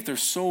and faith are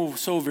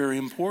so very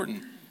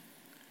important.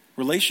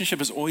 Relationship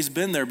has always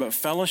been there, but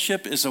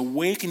fellowship is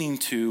awakening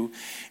to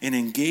and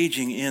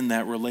engaging in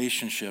that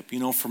relationship. You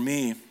know, for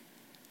me,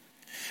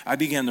 I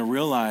began to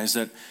realize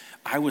that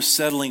I was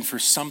settling for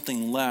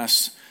something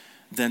less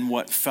than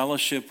what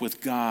fellowship with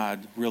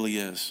God really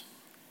is.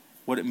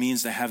 What it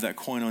means to have that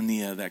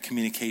koinonia, that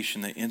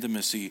communication, that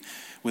intimacy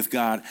with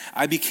God.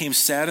 I became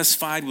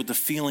satisfied with the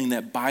feeling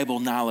that Bible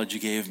knowledge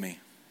gave me.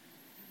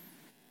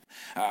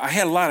 I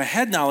had a lot of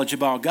head knowledge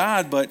about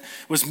God, but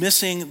was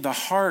missing the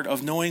heart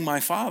of knowing my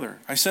Father.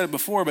 I said it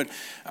before, but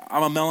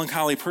I'm a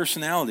melancholy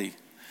personality.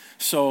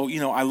 So, you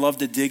know, I love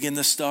to dig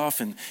into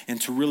stuff and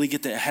to really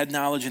get that head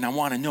knowledge, and I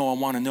want to know.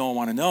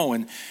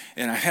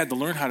 And I had to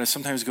learn how to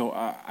sometimes go,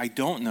 I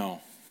don't know.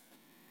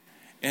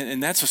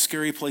 And that's a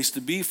scary place to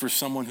be for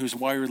someone who's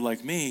wired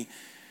like me.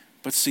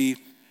 But see,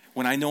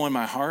 when I know in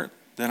my heart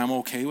that I'm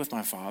okay with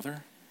my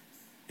Father,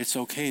 it's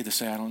okay to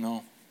say I don't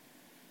know.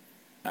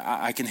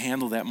 I can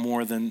handle that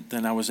more than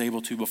I was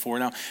able to before.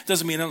 Now, it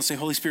doesn't mean I don't say,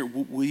 Holy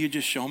Spirit, will you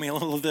just show me a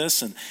little of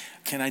this? And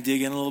can I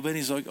dig in a little bit?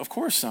 He's like, of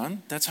course,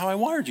 son. That's how I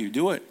wired you.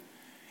 Do it.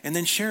 And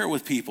then share it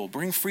with people.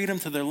 Bring freedom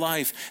to their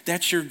life.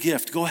 That's your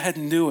gift. Go ahead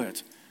and do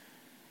it.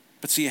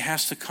 But see, it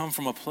has to come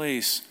from a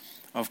place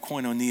of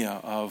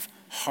koinonia, of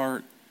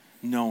heart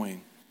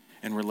knowing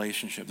and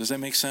relationship. Does that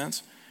make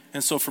sense?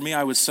 And so for me,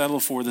 I would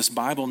settle for this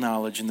Bible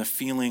knowledge and the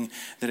feeling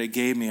that it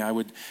gave me. I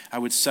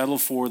would settle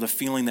for the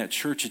feeling that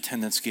church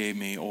attendance gave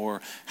me,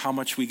 or how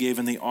much we gave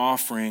in the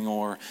offering,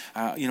 or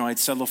I'd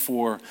settle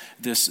for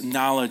this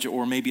knowledge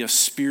or maybe a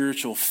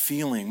spiritual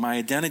feeling. My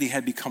identity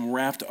had become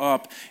wrapped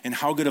up in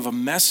how good of a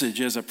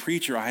message as a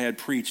preacher I had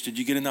preached. Did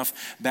you get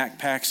enough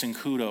backpacks and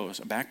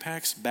kudos?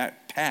 Backpacks?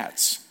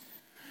 Backpats.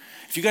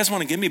 If you guys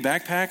want to give me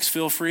backpacks,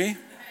 feel free.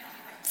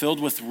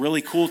 Filled with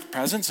really cool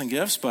presents and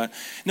gifts, but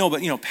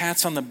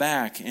pats on the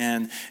back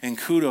and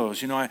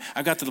kudos.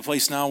 I got to the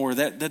place now where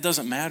that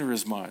doesn't matter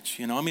as much.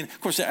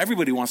 Of course,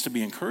 everybody wants to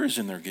be encouraged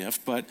in their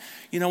gift, but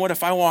you know what?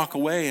 If I walk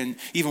away and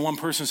even one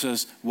person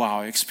says,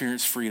 wow, I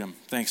experienced freedom.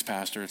 Thanks,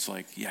 Pastor. It's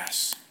like,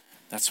 yes,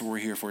 that's what we're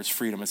here for. It's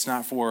freedom. It's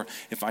not for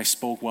if I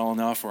spoke well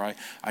enough or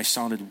I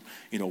sounded,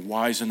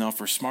 wise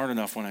enough or smart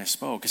enough when I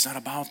spoke. It's not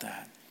about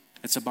that.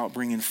 It's about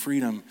bringing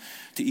freedom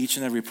to each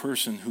and every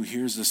person who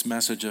hears this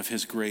message of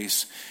his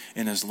grace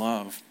and his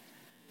love.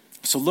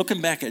 So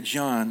looking back at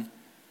John,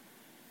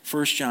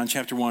 1 John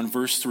chapter 1,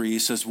 verse 3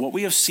 says, what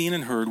we have seen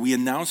and heard, we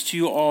announce to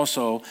you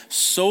also,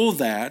 so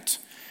that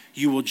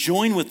you will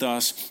join with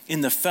us in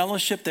the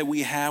fellowship that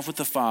we have with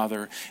the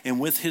Father and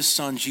with his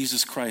Son,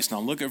 Jesus Christ. Now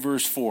look at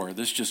verse 4.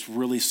 This just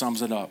really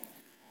sums it up.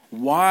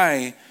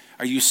 Why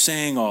are you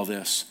saying all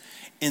this?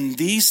 In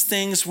these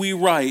things we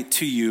write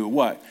to you,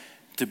 what?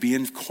 To be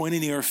in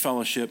koinonia or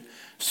fellowship,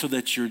 so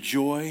that your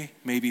joy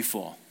may be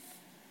full.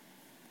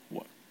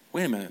 What?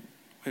 Wait a minute.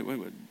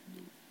 Wait.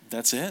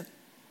 That's it?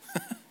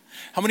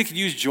 How many could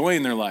use joy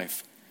in their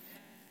life?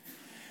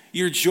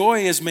 Your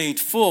joy is made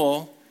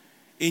full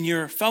in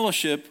your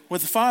fellowship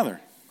with the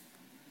Father.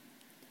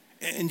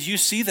 And do you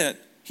see that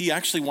he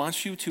actually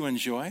wants you to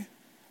enjoy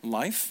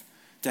life,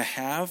 to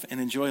have and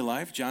enjoy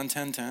life? John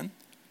 10:10.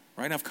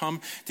 Right? I've come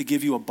to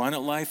give you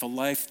abundant life, a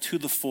life to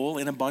the full,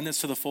 in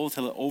abundance to the full,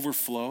 till it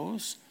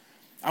overflows.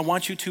 I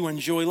want you to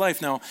enjoy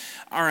life. Now,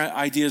 our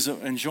ideas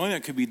of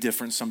enjoyment could be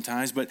different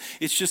sometimes, but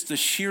it's just the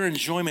sheer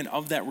enjoyment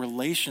of that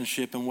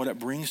relationship and what it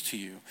brings to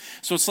you.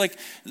 So it's like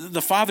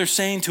the Father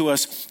saying to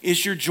us,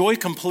 is your joy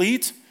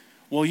complete?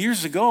 Well,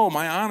 years ago,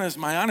 my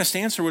honest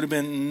answer would have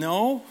been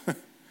no.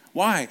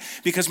 Why?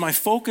 Because my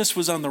focus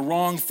was on the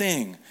wrong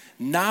thing,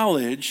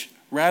 knowledge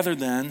rather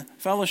than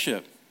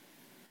fellowship.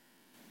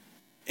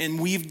 And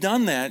we've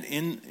done that,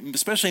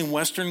 especially in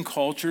Western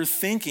culture,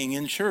 thinking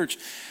in church.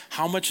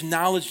 How much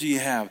knowledge do you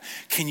have?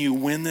 Can you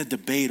win the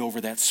debate over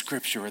that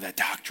scripture or that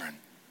doctrine?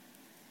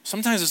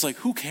 Sometimes it's like,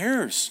 who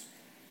cares?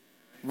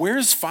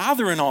 Where's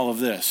Father in all of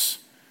this?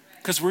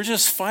 Because we're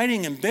just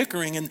fighting and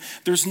bickering, and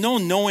there's no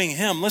knowing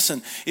him.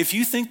 Listen, if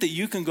you think that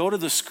you can go to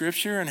the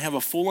scripture and have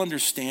a full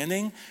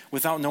understanding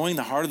without knowing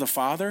the heart of the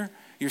Father,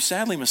 you're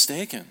sadly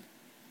mistaken.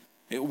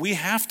 We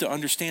have to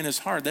understand his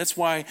heart. That's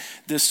why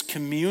this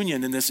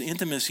communion and this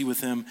intimacy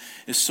with him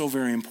is so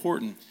very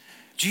important.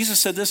 Jesus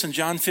said this in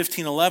John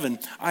 15:11,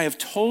 I have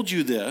told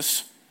you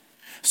this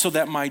so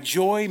that my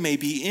joy may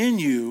be in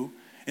you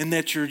and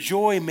that your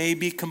joy may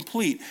be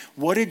complete.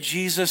 What did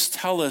Jesus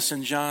tell us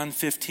in John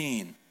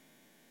 15?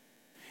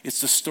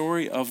 It's the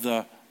story of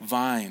the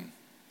vine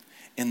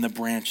and the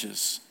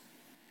branches.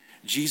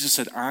 Jesus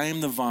said, I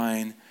am the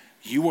vine,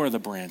 you are the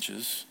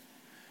branches.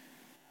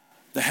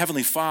 The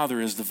Heavenly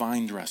Father is the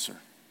vine dresser.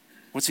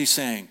 What's he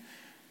saying?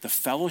 The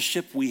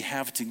fellowship we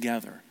have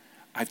together,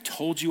 I've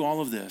told you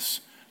all of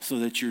this so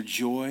that your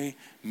joy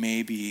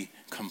may be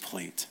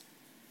complete.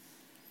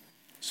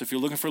 So if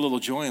you're looking for a little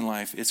joy in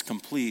life, it's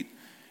complete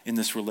in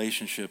this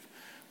relationship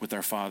with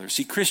our Father.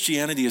 See,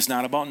 Christianity is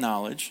not about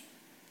knowledge.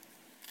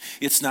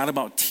 It's not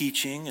about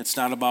teaching. It's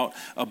not about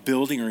a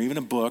building or even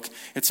a book.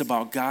 It's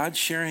about God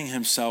sharing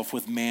himself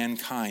with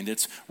mankind.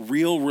 It's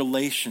real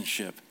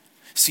relationship.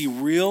 See,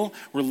 real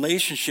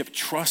relationship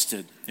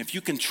trusted. If you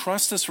can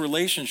trust this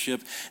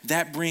relationship,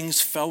 that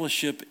brings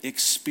fellowship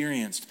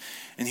experienced.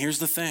 And here's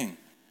the thing.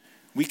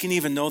 We can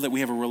even know that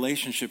we have a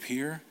relationship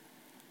here,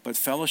 but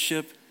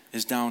fellowship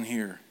is down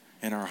here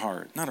in our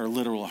heart. Not our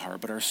literal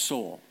heart, but our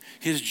soul.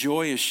 His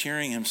joy is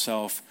sharing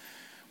himself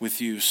with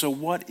you. So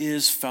what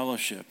is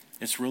fellowship?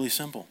 It's really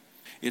simple.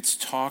 It's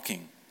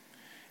talking.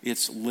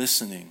 It's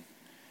listening.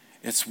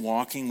 It's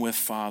walking with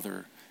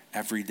Father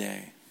every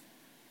day.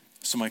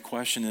 So my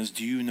question is,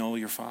 do you know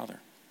your Father?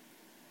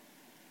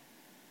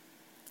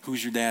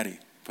 Who's your daddy?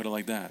 Put it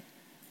like that.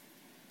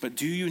 But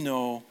do you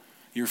know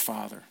your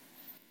Father?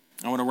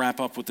 I want to wrap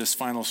up with this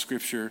final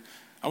scripture.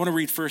 I want to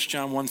read 1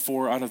 John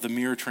 1:4 out of the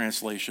Mirror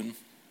translation.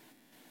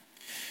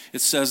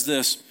 It says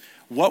this,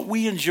 what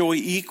we enjoy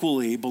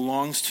equally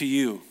belongs to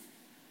you.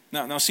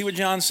 Now see what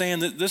John's saying?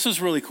 This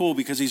is really cool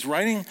because he's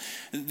writing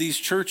these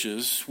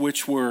churches,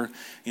 which were,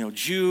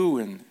 Jew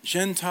and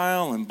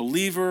Gentile and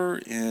believer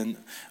and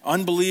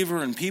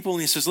unbeliever and people.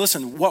 And he says,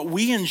 listen, what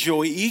we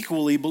enjoy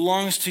equally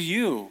belongs to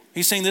you.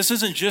 He's saying this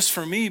isn't just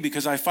for me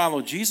because I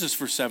followed Jesus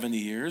for 70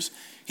 years.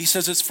 He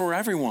says it's for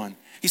everyone.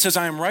 He says,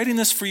 I am writing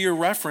this for your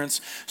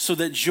reference so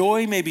that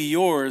joy may be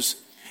yours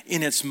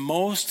in its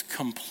most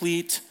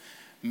complete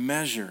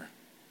measure.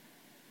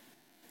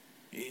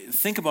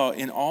 Think about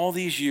in all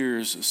these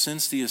years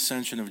since the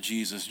ascension of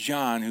Jesus,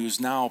 John, who's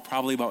now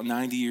probably about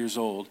 90 years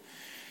old,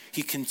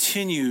 he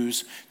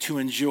continues to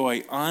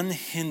enjoy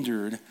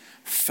unhindered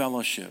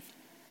fellowship,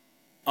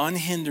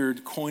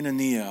 unhindered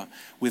koinonia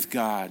with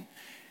God.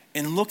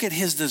 And look at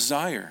his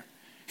desire.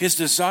 His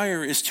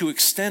desire is to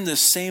extend this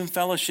same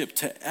fellowship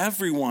to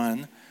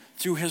everyone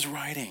through his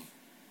writing.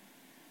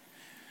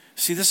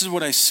 See, this is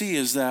what I see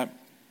is that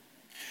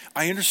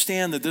I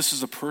understand that this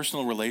is a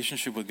personal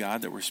relationship with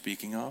God that we're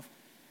speaking of.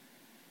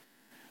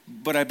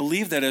 But I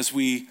believe that as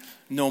we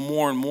know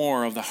more and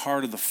more of the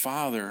heart of the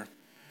Father,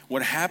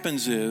 what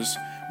happens is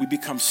we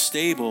become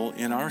stable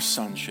in our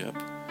sonship,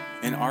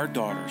 in our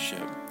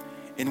daughtership.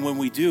 And when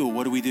we do,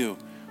 what do?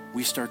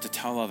 We start to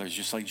tell others,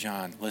 just like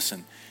John,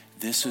 listen,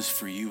 this is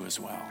for you as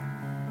well.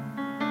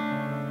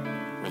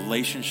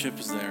 Relationship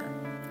is there.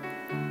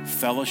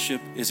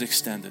 Fellowship is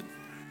extended.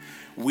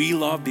 We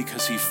love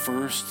because he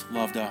first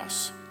loved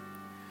us.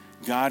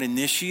 God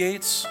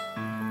initiates,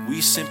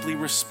 we simply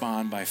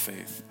respond by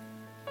faith.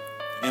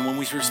 And when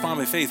we respond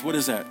by faith, what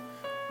is that?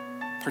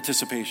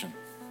 Participation.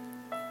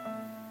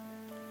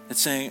 It's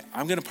saying,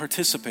 I'm going to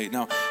participate.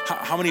 Now,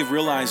 how many have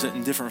realized that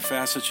in different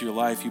facets of your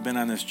life, you've been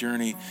on this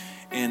journey,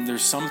 and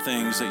there's some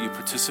things that you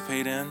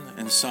participate in,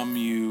 and some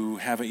you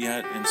haven't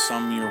yet, and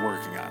some you're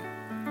working on.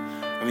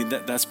 I mean,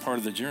 that's part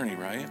of the journey,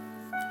 right?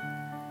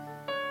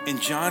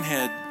 And John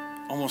had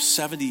almost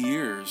 70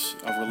 years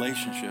of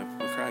relationship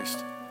with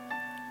Christ.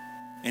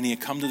 And he had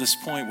come to this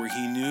point where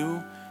he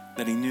knew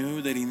that he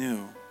knew that he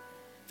knew.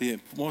 The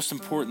most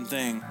important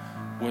thing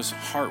was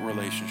heart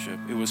relationship.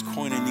 It was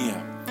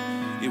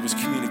koinonia. It was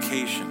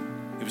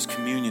communication. It was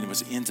communion. It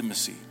was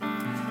intimacy.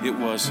 It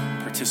was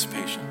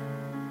participation.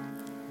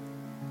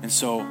 And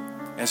so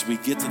as we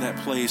get to that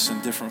place in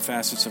different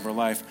facets of our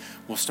life,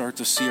 we'll start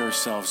to see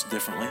ourselves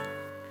differently.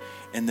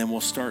 And then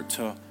we'll start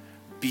to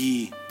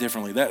be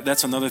differently.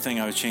 That's another thing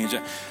I would change.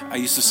 I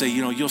used to say,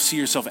 you'll see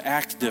yourself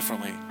act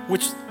differently,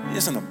 which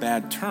isn't a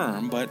bad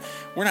term, but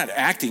we're not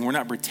acting. We're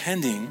not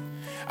pretending.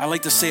 I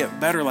like to say it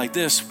better like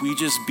this. We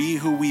just be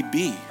who we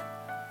be.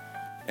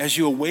 As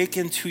you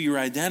awaken to your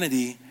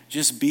identity,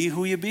 just be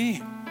who you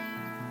be,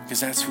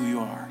 because that's who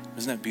you are.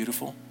 Isn't that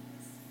beautiful?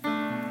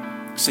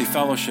 Say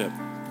fellowship.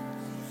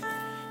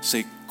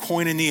 Say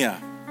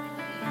koinonia.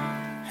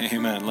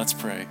 Amen. Let's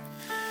pray.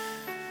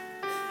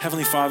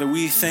 Heavenly Father,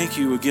 we thank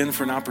you again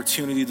for an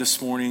opportunity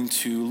this morning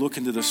to look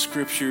into the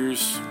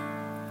scriptures,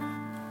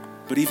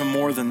 but even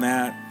more than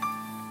that,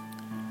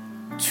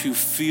 to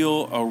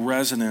feel a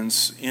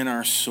resonance in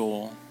our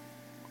soul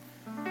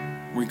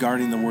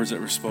regarding the words that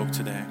were spoke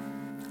today.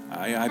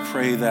 I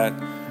pray that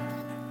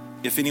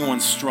if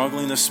anyone's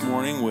struggling this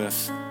morning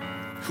with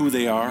who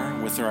they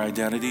are, with their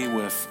identity,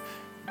 with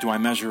do I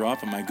measure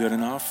up, am I good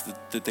enough,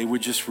 that they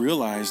would just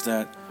realize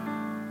that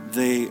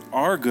they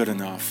are good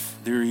enough.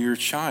 They're your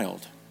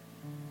child.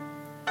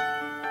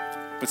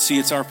 But see,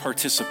 it's our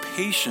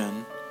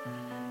participation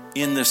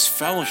in this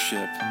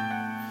fellowship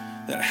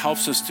that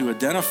helps us to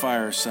identify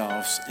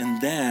ourselves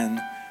and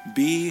then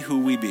be who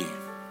we be.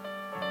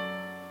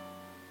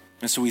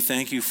 And so we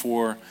thank you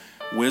for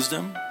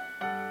wisdom.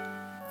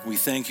 We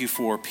thank you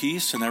for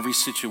peace in every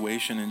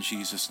situation in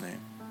Jesus' name.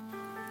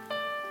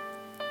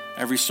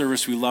 Every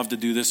service we love to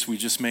do this, we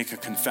just make a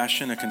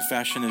confession. A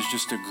confession is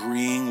just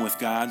agreeing with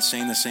God,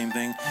 saying the same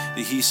thing that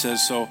he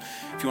says. So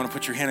if you want to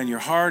put your hand on your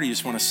heart, you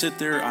just want to sit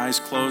there,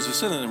 eyes closed.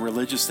 This isn't a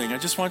religious thing. I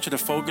just want you to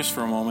focus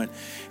for a moment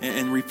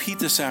and repeat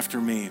this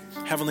after me.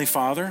 Heavenly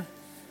Father,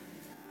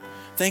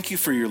 thank you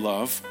for your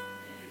love.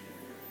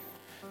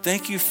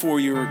 Thank you for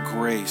your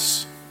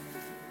grace.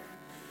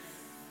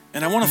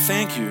 And I want to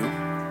thank you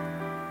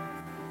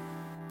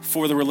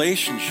for the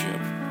relationship,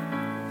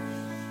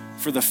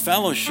 for the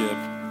fellowship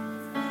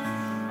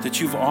that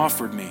you've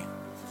offered me.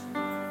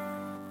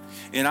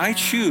 And I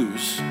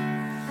choose,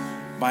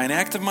 by an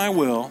act of my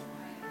will,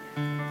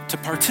 to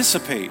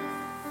participate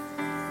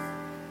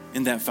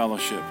in that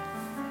fellowship.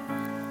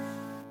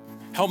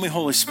 Help me,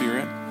 Holy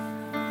Spirit,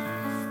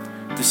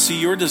 to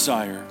see your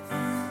desire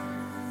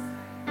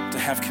to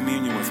have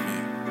communion with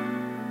me,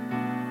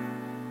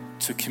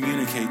 to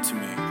communicate to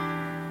me,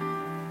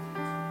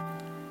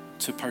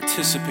 to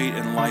participate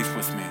in life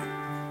with me.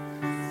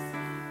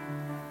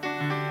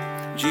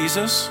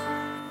 Jesus,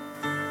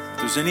 if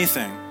there's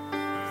anything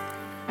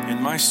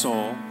in my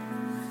soul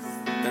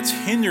that's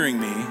hindering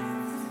me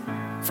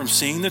from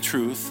seeing the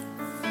truth,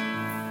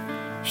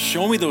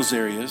 show me those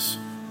areas,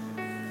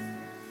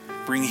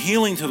 bring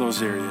healing to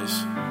those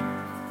areas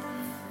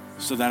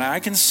so that I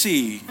can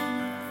see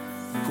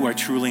who I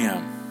truly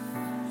am.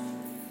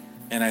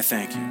 And I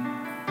thank you.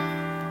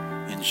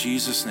 In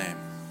Jesus' name.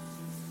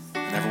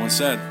 And everyone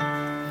said,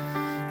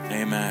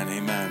 amen,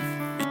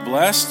 amen. Be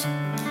blessed.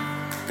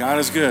 God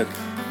is good.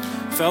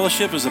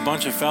 Fellowship is a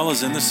bunch of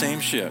fellas in the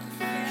same ship.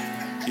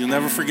 You'll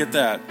never forget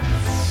that.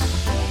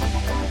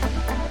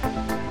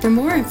 For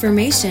more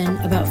information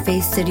about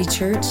Faith City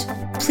Church,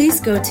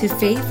 please go to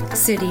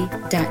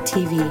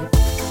faithcity.tv.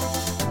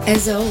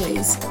 As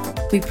always,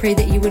 we pray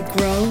that you would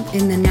grow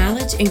in the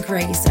knowledge and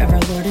grace of our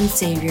Lord and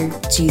Savior,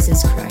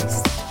 Jesus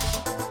Christ.